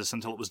genesis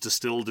until it was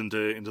distilled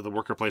into the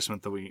worker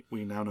placement that we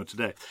now know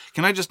today.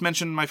 Can I just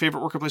mention my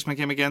favorite worker placement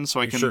game again,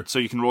 so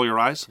you can roll your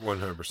eyes?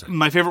 100%.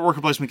 My favorite worker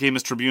placement game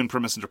is Tribune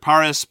Primus Inter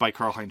Pares by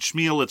Karl-Heinz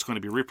Schmiel. It's going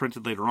to be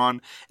reprinted later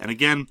on. And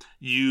again,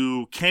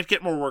 you can't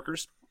get more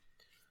workers.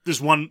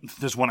 There's one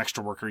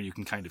extra worker you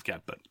can kind of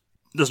get, but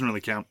it doesn't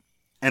really count.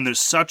 And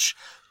there's such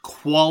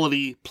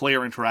quality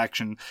player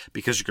interaction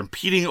because you're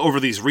competing over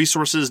these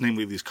resources,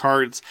 namely these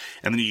cards,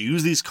 and then you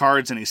use these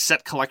cards in a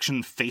set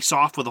collection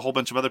face-off with a whole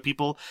bunch of other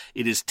people.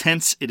 It is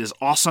tense. It is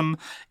awesome.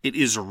 It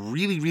is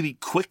really, really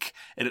quick,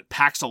 and it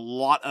packs a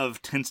lot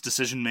of tense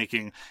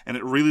decision-making, and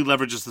it really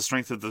leverages the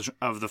strength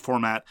of the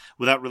format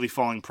without really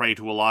falling prey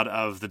to a lot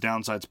of the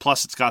downsides.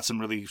 Plus, it's got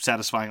some really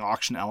satisfying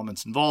auction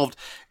elements involved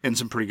and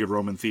some pretty good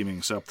Roman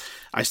theming. So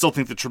I still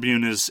think the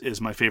Tribune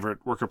is my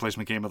favorite worker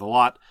placement game of the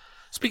lot.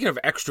 Speaking of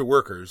extra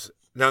workers,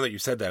 now that you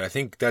said that, I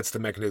think that's the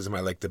mechanism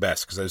I like the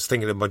best, because I was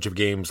thinking of a bunch of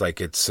games like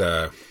it's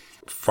what's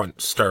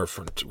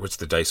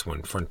the dice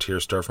one?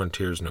 Star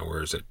Frontiers? No,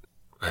 where is it?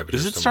 I have it.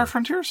 Is it Star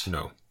Frontiers?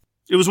 No.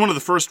 It was one of the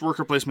first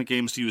worker placement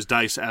games to use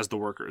dice as the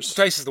workers.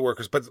 Dice as the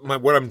workers, but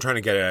what I'm trying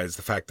to get at is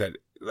the fact that,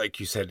 like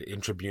you said, in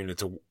Tribune,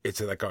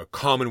 it's like a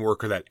common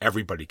worker that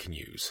everybody can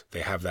use.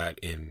 They have that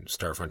in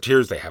Star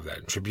Frontiers, they have that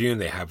in Tribune,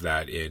 they have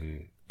that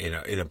in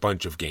a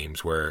bunch of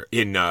games where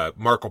in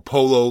Marco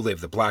Polo they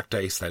have the black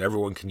dice that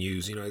everyone can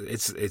use.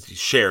 It's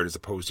shared as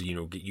opposed to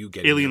you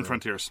get Alien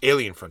Frontiers.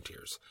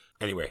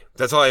 Anyway,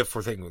 that's all I have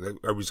for thing.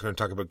 Are we just going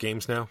to talk about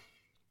games now?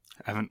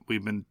 Haven't we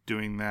been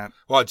doing that?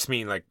 Well, I just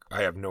mean like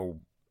I have no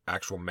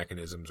actual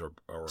mechanisms or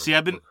see.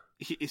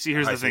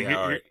 Here's the thing.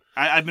 Right.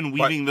 I've been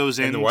weaving those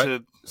into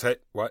what?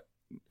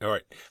 All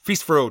right,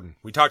 Feast for Odin.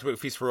 We talked about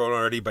Feast for Odin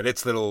already, but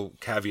its little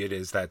caveat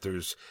is that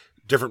there's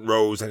different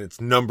rows and its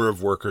number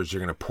of workers you're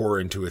going to pour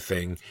into a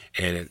thing,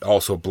 and it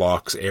also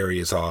blocks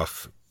areas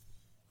off.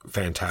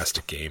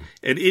 Fantastic game.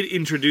 And it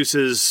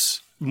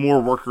introduces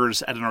more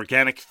workers at an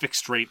organic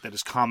fixed rate that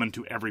is common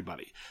to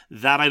everybody.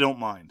 That I don't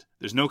mind.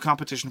 There's no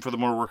competition for the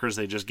more workers.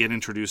 They just get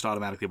introduced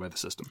automatically by the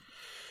system.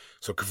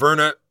 So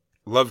Caverna,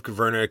 love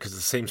Caverna because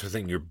it's the same sort of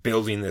thing. You're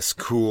building this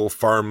cool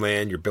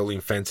farmland. You're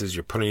building fences.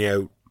 You're putting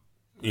out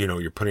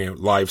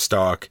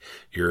livestock.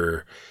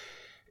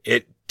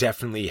 It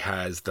definitely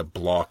has the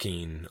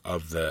blocking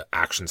of the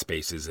action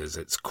spaces as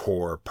its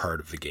core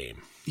part of the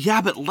game.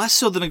 Yeah, but less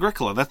so than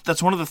Agricola.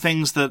 That's one of the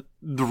things that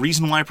the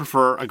reason why I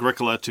prefer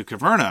Agricola to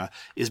Caverna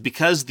is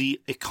because the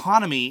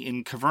economy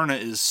in Caverna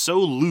is so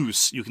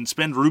loose. You can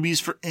spend rubies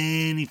for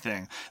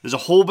anything. There's a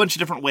whole bunch of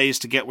different ways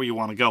to get where you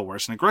want to go.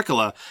 Whereas in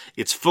Agricola,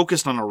 it's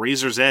focused on a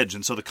razor's edge,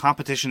 and so the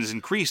competition is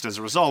increased as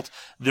a result,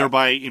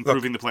 thereby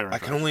improving the player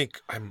interaction.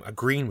 I'm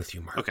agreeing with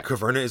you, Mark. Okay.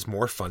 Caverna is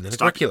more fun than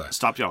Agricola.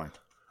 Stop yelling.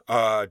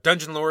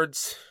 Dungeon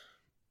Lords.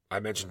 I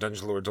mentioned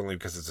Dungeon Lords only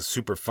because it's a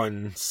super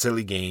fun,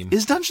 silly game.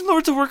 Is Dungeon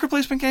Lords a worker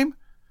placement game?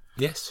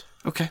 Yes.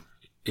 Okay.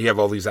 You have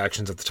all these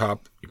actions at the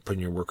top. You're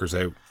putting your workers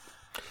out.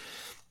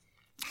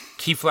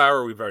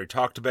 Keyflower, we've already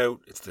talked about.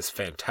 It's this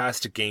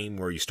fantastic game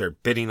where you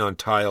start bidding on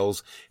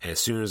tiles, and as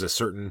soon as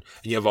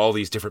you have all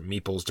these different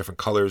meeples, different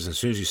colors. And as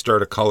soon as you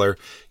start a color,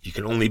 you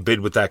can only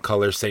bid with that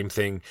color. Same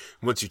thing.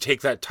 Once you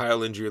take that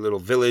tile into your little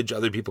village,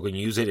 other people can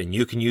use it, and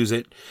you can use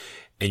it,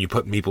 and you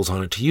put meeples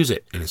on it to use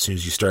it. And as soon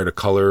as you start a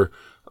color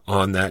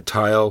on that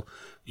tile,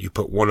 you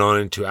put one on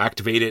it to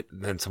activate it,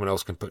 and then someone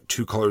else can put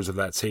 2 colors of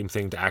that same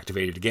thing to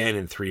activate it again,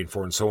 and 3 and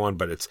 4 and so on.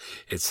 But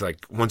it's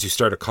like once you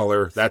start a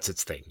color, that's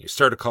its thing. You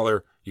start a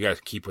color, you got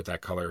to keep with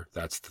that color.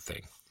 That's the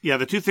thing. Yeah,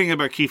 the two things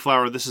about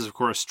Keyflower, this is, of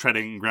course,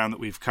 treading ground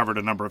that we've covered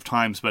a number of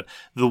times, but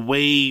the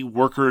way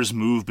workers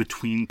move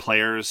between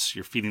players,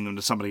 you're feeding them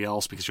to somebody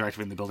else because you're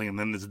activating the building, and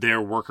then it's their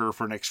worker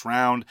for next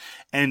round,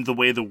 and the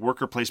way the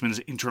worker placement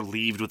is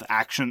interleaved with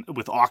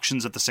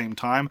auctions at the same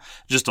time,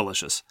 just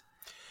delicious.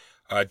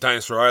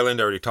 Dinosaur Island,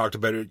 I already talked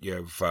about it. You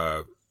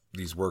have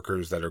these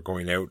workers that are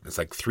going out. It's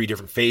like 3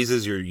 different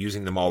phases. You're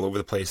using them all over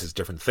the place as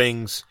different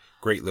things.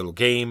 Great little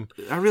game.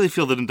 I really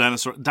feel that in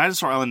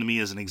Dinosaur Island to me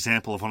is an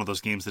example of one of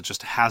those games that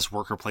just has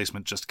worker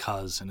placement just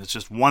cause, and it's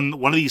just one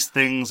of these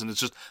things, and it's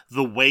just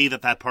the way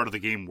that part of the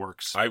game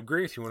works. I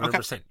agree with you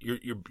 100%. Okay.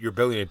 You're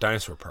building a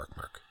dinosaur park,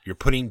 Mark. You're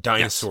putting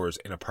dinosaurs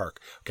in a park.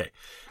 Okay,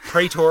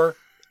 Praetor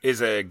is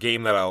a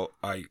game that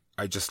I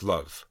just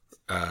love.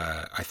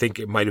 I think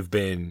it might have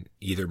been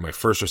either my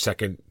first or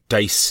second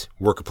dice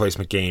worker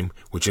placement game,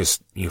 which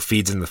just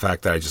feeds into the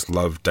fact that I just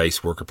love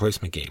dice worker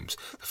placement games.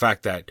 The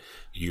fact that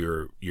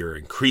you're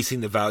increasing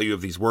the value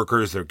of these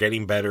workers, they're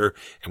getting better,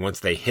 and once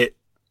they hit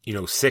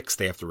 6,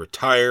 they have to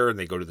retire and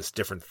they go to this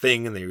different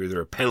thing, and they're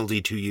either a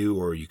penalty to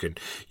you or you can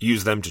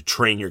use them to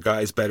train your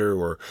guys better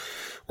or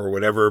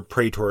whatever.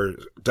 Praetor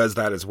does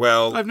that as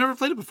well. I've never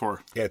played it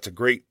before. Yeah, it's a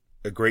great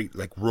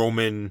like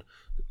Roman,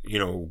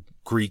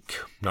 Greek,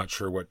 not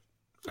sure what.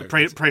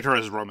 Praetor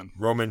is Roman.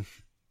 Roman.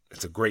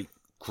 It's a great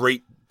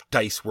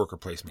dice worker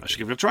placement. I should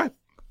give it a try.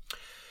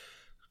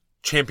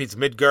 Champions of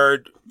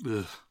Midgard.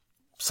 Ugh.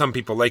 Some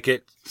people like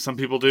it. Some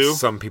people do.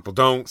 Some people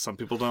don't. Some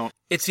people don't.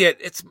 It's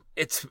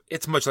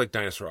much like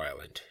Dinosaur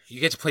Island.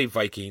 You get to play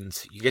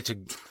Vikings. You get to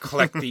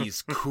collect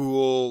these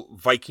cool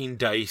Viking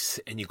dice,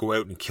 and you go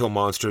out and kill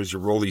monsters. You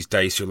roll these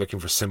dice. You're looking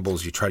for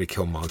symbols. You try to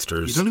kill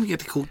monsters. You don't even get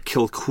to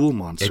kill cool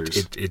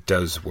monsters. It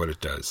does what it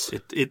does.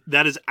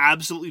 That is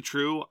absolutely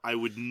true. I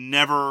would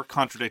never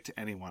contradict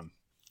anyone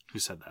who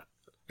said that.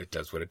 It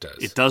does what it does.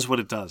 It does what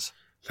it does.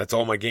 That's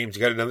all my games.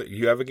 You got another?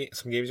 You have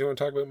some games you want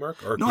to talk about,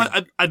 Mark? Or no,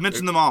 I'd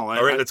mentioned them all.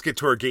 All right, let's get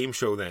to our game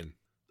show then.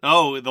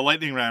 Oh, the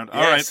lightning round.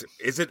 All right.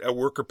 Is it a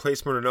worker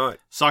placement or not?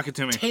 Sock it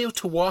to me.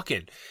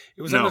 Teotihuacan.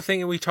 It was another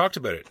thing, and we talked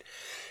about it.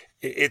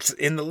 It's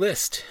in the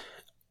list.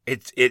 You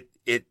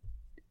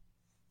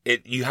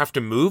have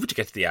to move to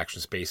get to the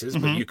action spaces,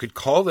 but you could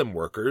call them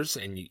workers,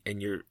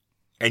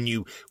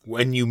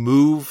 when you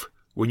move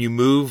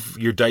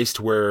your dice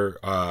to where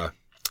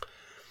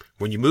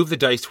when you move the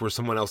dice to where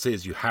someone else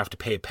is, you have to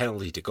pay a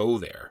penalty to go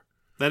there.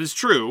 That is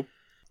true.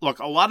 Look,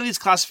 a lot of these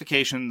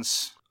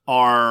classifications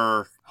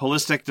are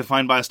holistic,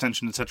 defined by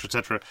extension, etc.,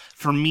 etc.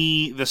 For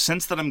me, the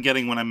sense that I'm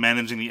getting when I'm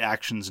managing the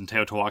actions in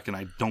Teotihuacan,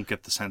 I don't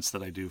get the sense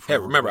that I do. Yeah,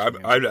 remember,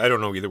 I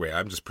don't know either way.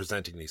 I'm just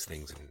presenting these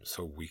things, and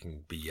so we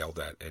can be yelled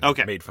at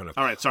and made fun of.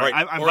 All right, sorry.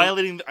 All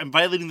right, I'm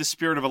violating the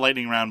spirit of a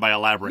lightning round by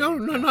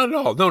elaborating. No, not at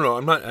all. No,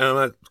 I'm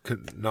not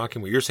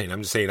knocking what you're saying.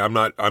 I'm just saying I'm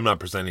not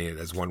presenting it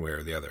as one way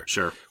or the other.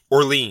 Sure.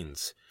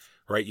 Orleans.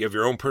 Right, you have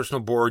your own personal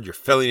board. You're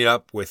filling it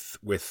up with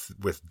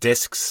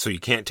discs, so you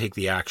can't take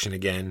the action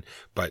again.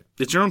 But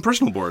it's your own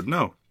personal board,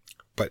 no.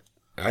 But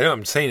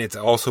I'm saying it's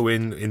also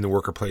in the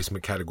worker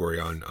placement category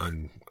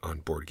on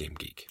Board Game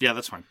Geek. Yeah,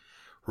 that's fine.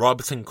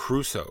 Robinson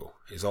Crusoe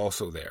is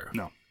also there.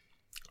 No,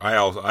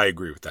 I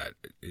agree with that.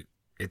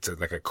 It's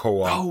like a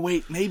co-op. Oh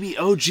wait, maybe.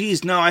 Oh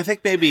geez, no, I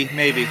think maybe.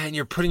 And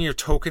you're putting your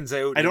tokens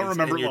out. I don't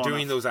remember. And you're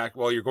doing those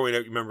while you're going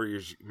out. Remember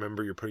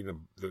you're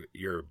putting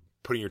you're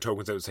putting your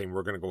tokens out saying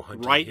we're going to go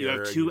hunting. Right, you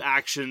have 2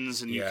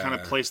 actions and you kind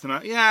of place them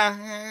out.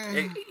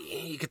 Yeah.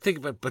 You could think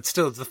of it, but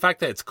still, it's the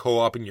fact that it's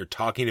co-op and you're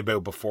talking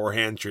about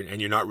beforehand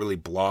and you're not really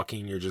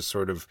blocking, you're just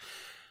sort of,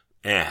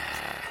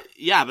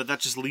 Yeah, but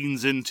that just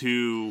leans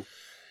into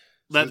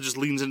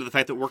the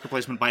fact that worker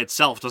placement by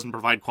itself doesn't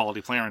provide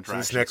quality player interaction.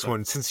 This next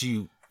one, since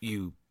you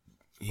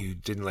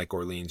didn't like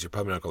Orleans, you're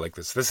probably not going to like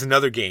this. This is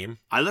another game.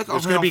 I like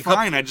Orleans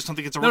fine. I just don't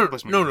think it's a worker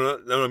placement game.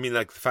 No. I mean,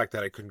 like the fact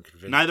that I couldn't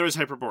convince. Neither is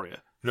Hyperborea.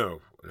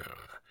 No.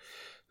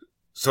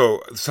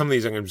 So some of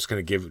these I'm just going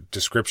to give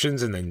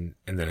descriptions and then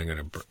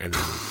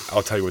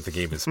I'll tell you what the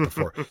game is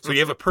before. So you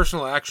have a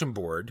personal action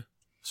board.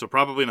 So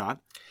probably not.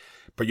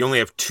 But you only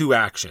have 2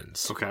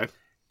 actions. Okay.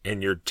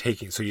 And you're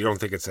taking, so you don't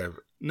think it's a.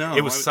 No.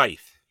 It was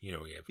Scythe.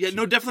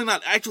 No, definitely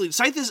not. Actually,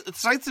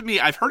 Scythe to me,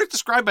 I've heard it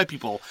described by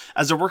people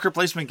as a worker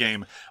placement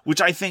game, which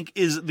I think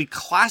is the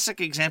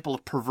classic example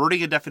of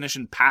perverting a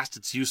definition past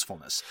its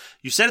usefulness.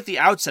 You said at the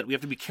outset, we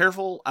have to be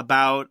careful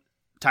about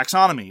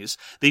taxonomies.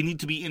 They need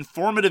to be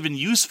informative and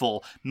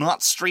useful, not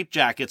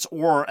straitjackets,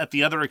 or at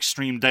the other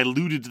extreme,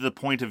 diluted to the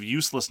point of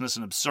uselessness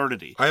and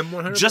absurdity. I am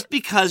 100%. Just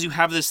because you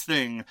have this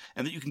thing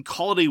and that you can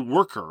call it a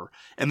worker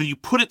and then you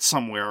put it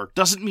somewhere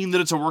doesn't mean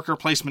that it's a worker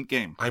placement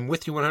game. I'm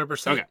with you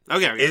 100%.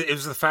 Okay. It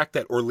was the fact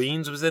that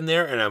Orleans was in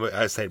there, and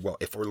I said, well,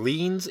 if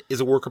Orleans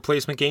is a worker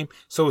placement game,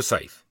 so is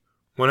Scythe.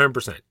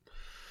 100%.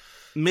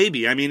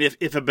 Maybe. I mean,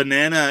 if a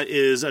banana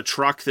is a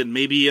truck, then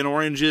maybe an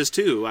orange is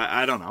too.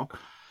 I don't know.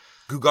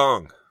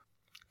 Gugong.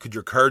 Could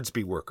your cards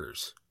be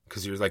workers?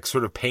 Because you're like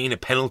sort of paying a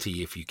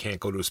penalty if you can't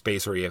go to a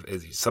space, or you have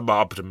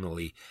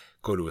suboptimally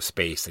go to a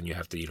space, and you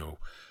have to,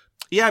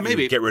 Yeah, you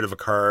maybe. get rid of a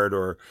card,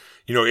 or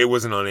it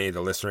wasn't on any of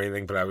the lists or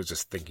anything, but I was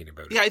just thinking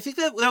about it. Yeah, I think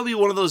that would be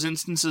one of those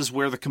instances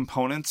where the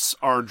components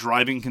are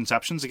driving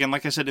conceptions. Again,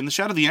 like I said, In the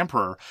Shadow of the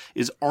Emperor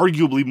is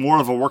arguably more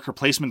of a worker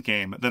placement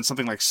game than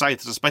something like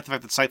Scythe, despite the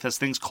fact that Scythe has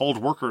things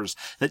called workers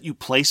that you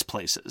place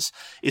places.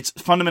 It's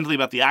fundamentally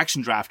about the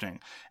action drafting.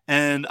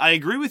 And I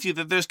agree with you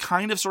that there's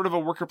kind of sort of a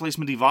worker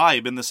placement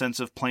vibe in the sense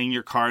of playing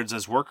your cards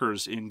as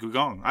workers in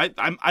Gugong.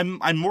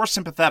 I'm more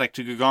sympathetic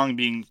to Gugong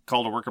being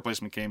called a worker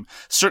placement game,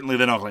 certainly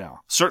than Orléans.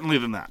 Certainly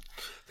than that.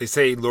 They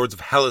say Lords of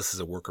Hellas is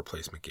a worker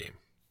placement game.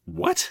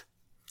 What?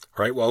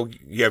 Right. Well,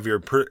 you have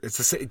your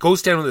it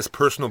goes down on this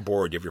personal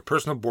board. You have your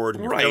personal board,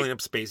 and you're filling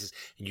up spaces,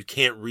 and you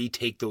can't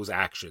retake those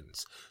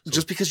actions. So,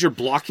 just because you're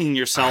blocking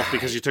yourself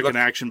because you took an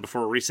action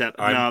before a reset.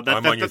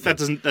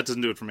 That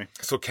doesn't do it for me.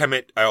 So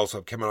Kemet, I also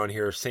have Kemet on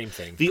here. Same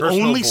thing. The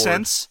personal only board.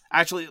 Sense,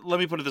 actually, let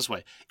me put it this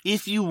way: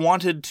 if you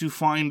wanted to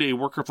find a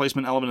worker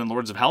placement element in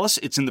Lords of Hellas,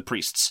 it's in the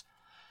priests.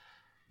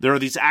 There are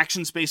these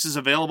action spaces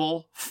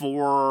available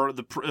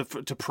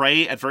to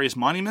pray at various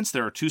monuments.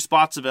 There are 2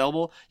 spots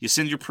available. You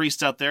send your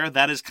priests out there.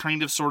 That is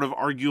kind of sort of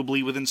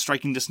arguably within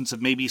striking distance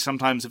of maybe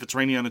sometimes if it's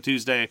raining on a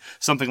Tuesday,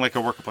 something like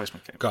a worker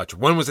placement game. Gotcha.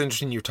 One was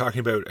interesting. You're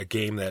talking about a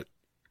game that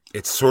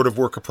it's sort of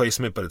worker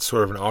placement, but it's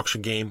sort of an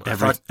auction game.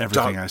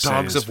 Everything I say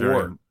Dogs is of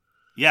War.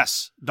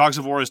 Yes. Dogs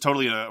of War is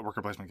totally a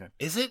worker placement game.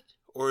 Is it?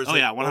 Or is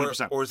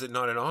 100%. Or is it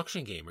not an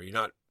auction game? Are you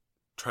not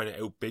trying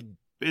to outbid?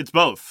 It's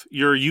both.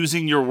 You're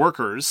using your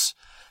workers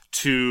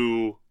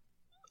to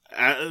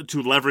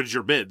leverage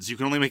your bids. You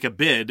can only make a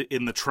bid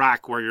in the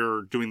track where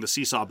you're doing the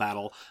seesaw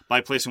battle by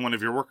placing one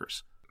of your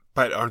workers.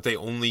 But aren't they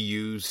only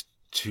used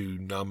to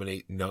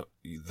nominate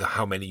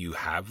how many you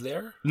have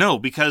there? No,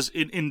 because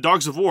in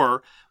Dogs of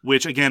War,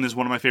 which again is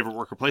one of my favorite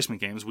worker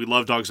placement games, we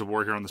love Dogs of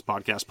War here on this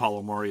podcast,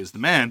 Paulo Mori is the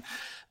man,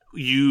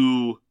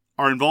 you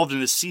are involved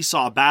in a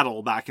seesaw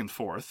battle back and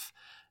forth,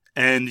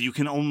 and you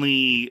can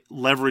only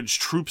leverage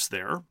troops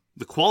there.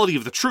 The quality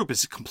of the troop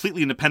is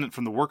completely independent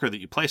from the worker that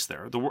you place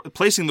there.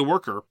 Placing the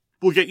worker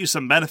will get you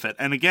some benefit.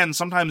 And again,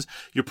 sometimes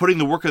you're putting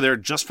the worker there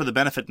just for the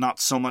benefit, not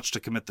so much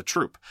to commit the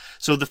troop.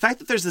 So the fact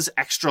that there's this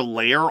extra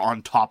layer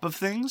on top of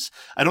things,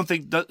 I don't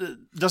think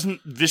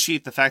doesn't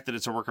vitiate the fact that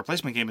it's a worker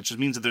placement game. It just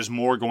means that there's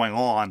more going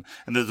on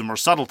and there's more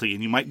subtlety,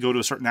 and you might go to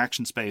a certain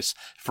action space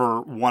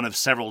for one of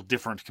several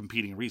different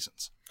competing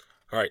reasons.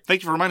 All right.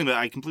 Thank you for reminding me.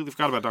 I completely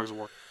forgot about Dogs of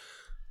War.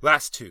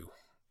 Last 2.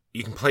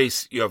 You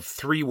have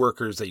 3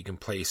 workers that you can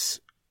place.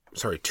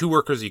 Sorry, 2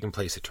 workers that you can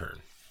place a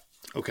turn.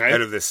 Okay.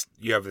 Out of this,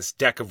 you have this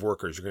deck of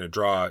workers. You're going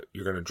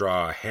to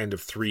draw a hand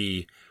of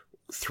 3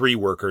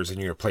 workers, and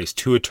you're going to place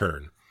 2 a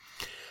turn.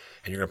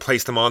 And you're going to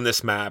place them on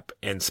this map,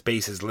 and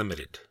space is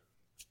limited.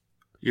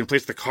 You're going to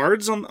place the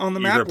cards on the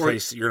map? You're going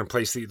to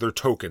place their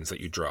tokens that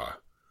you draw.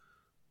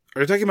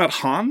 Are you talking about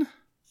Han?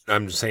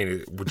 I'm just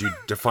saying, would you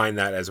define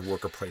that as a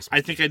worker placement?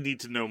 I think I need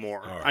to know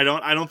more. Right.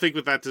 I don't think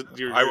with that.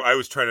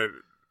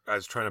 I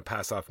was trying to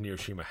pass off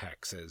Neoshima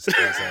Hex as a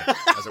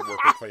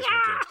worker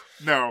placement game.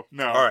 No.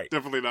 All right.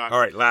 Definitely not. All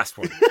right, last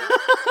one.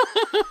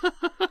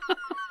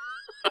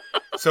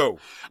 So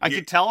I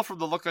could tell from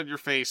the look on your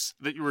face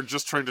that you were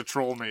just trying to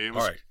troll me. All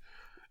right.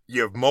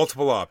 You have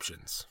multiple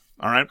options.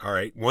 All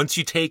right. Once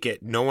you take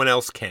it, no one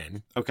else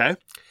can. Okay.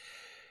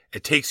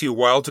 It takes you a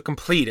while to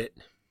complete it.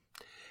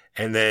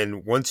 And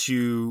then once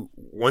you're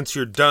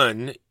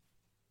done,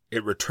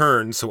 it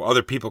returns so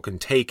other people can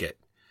take it.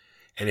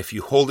 And if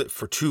you hold it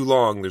for too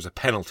long, there's a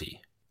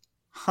penalty.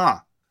 Huh.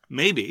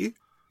 Maybe.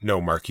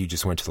 No, Mark, you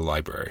just went to the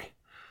library.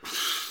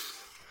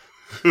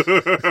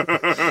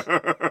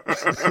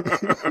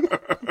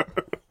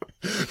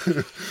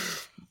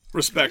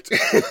 Respect.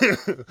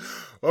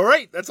 All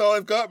right, that's all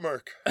I've got,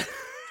 Mark.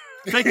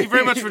 Thank you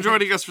very much for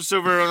joining us for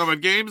So Very Wrong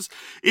About Games.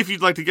 If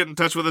you'd like to get in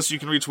touch with us, you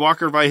can reach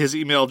Walker via his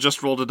email,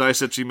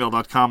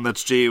 justrolledadice@gmail.com.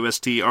 That's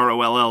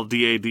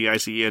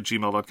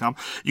justrolledadice@gmail.com.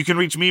 You can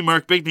reach me,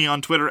 Mark Bigney,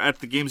 on Twitter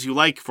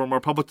 @TheGamesYouLike. For more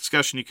public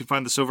discussion, you can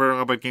find the So Very Wrong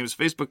About Games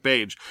Facebook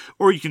page,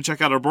 or you can check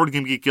out our Board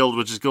Game Geek Guild,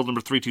 which is guild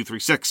number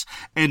 3236,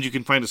 and you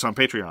can find us on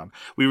Patreon.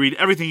 We read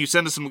everything you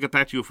send us, and we'll get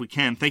back to you if we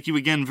can. Thank you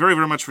again very,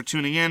 very much for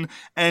tuning in,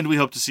 and we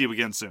hope to see you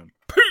again soon.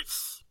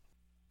 Peace!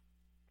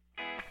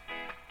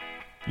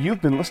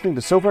 You've been listening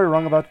to So Very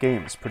Wrong About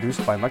Games,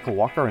 produced by Michael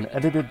Walker and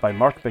edited by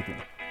Mark Bigney.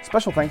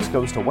 Special thanks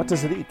goes to What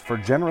Does It Eat for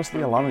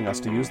generously allowing us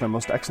to use their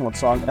most excellent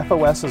song,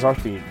 FOS, as our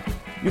theme.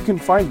 You can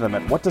find them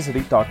at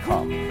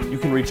whatdoesiteat.com. You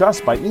can reach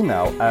us by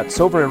email at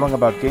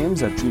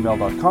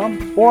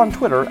soverywrongaboutgames@gmail.com or on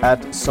Twitter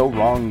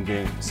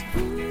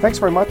 @SoWrongGames. Thanks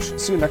very much,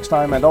 see you next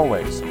time, and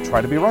always,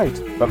 try to be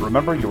right, but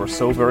remember you are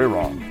so very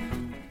wrong.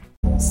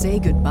 Say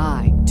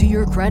goodbye to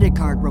your credit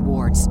card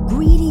rewards.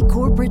 Greedy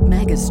corporate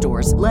mega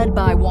stores, led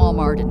by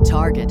Walmart and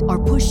Target,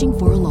 are pushing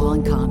for a law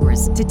in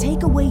Congress to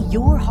take away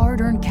your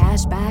hard-earned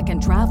cash back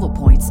and travel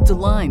points to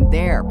line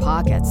their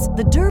pockets.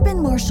 The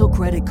Durbin-Marshall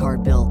credit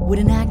card bill would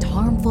enact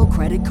harmful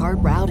credit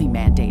card routing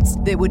mandates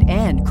that would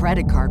end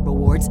credit card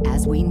rewards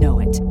as we know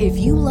it. If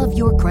you love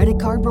your credit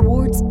card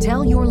rewards,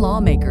 tell your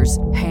lawmakers,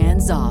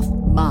 hands off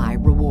my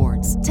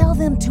rewards. Tell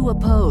them to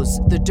oppose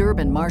the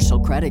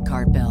Durbin-Marshall credit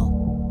card bill.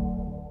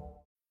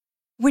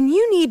 When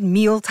you need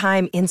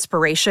mealtime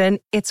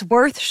inspiration, it's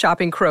worth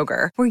shopping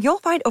Kroger, where you'll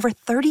find over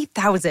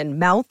 30,000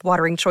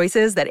 mouth-watering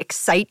choices that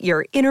excite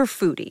your inner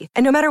foodie.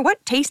 And no matter what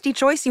tasty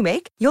choice you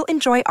make, you'll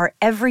enjoy our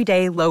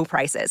everyday low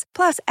prices,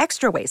 plus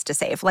extra ways to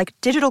save, like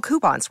digital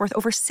coupons worth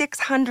over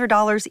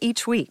 $600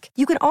 each week.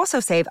 You can also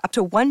save up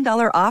to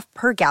 $1 off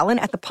per gallon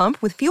at the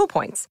pump with fuel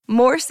points.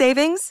 More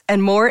savings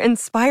and more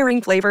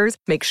inspiring flavors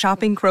make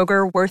shopping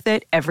Kroger worth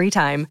it every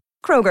time.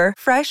 Kroger,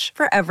 fresh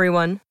for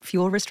everyone.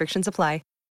 Fuel restrictions apply.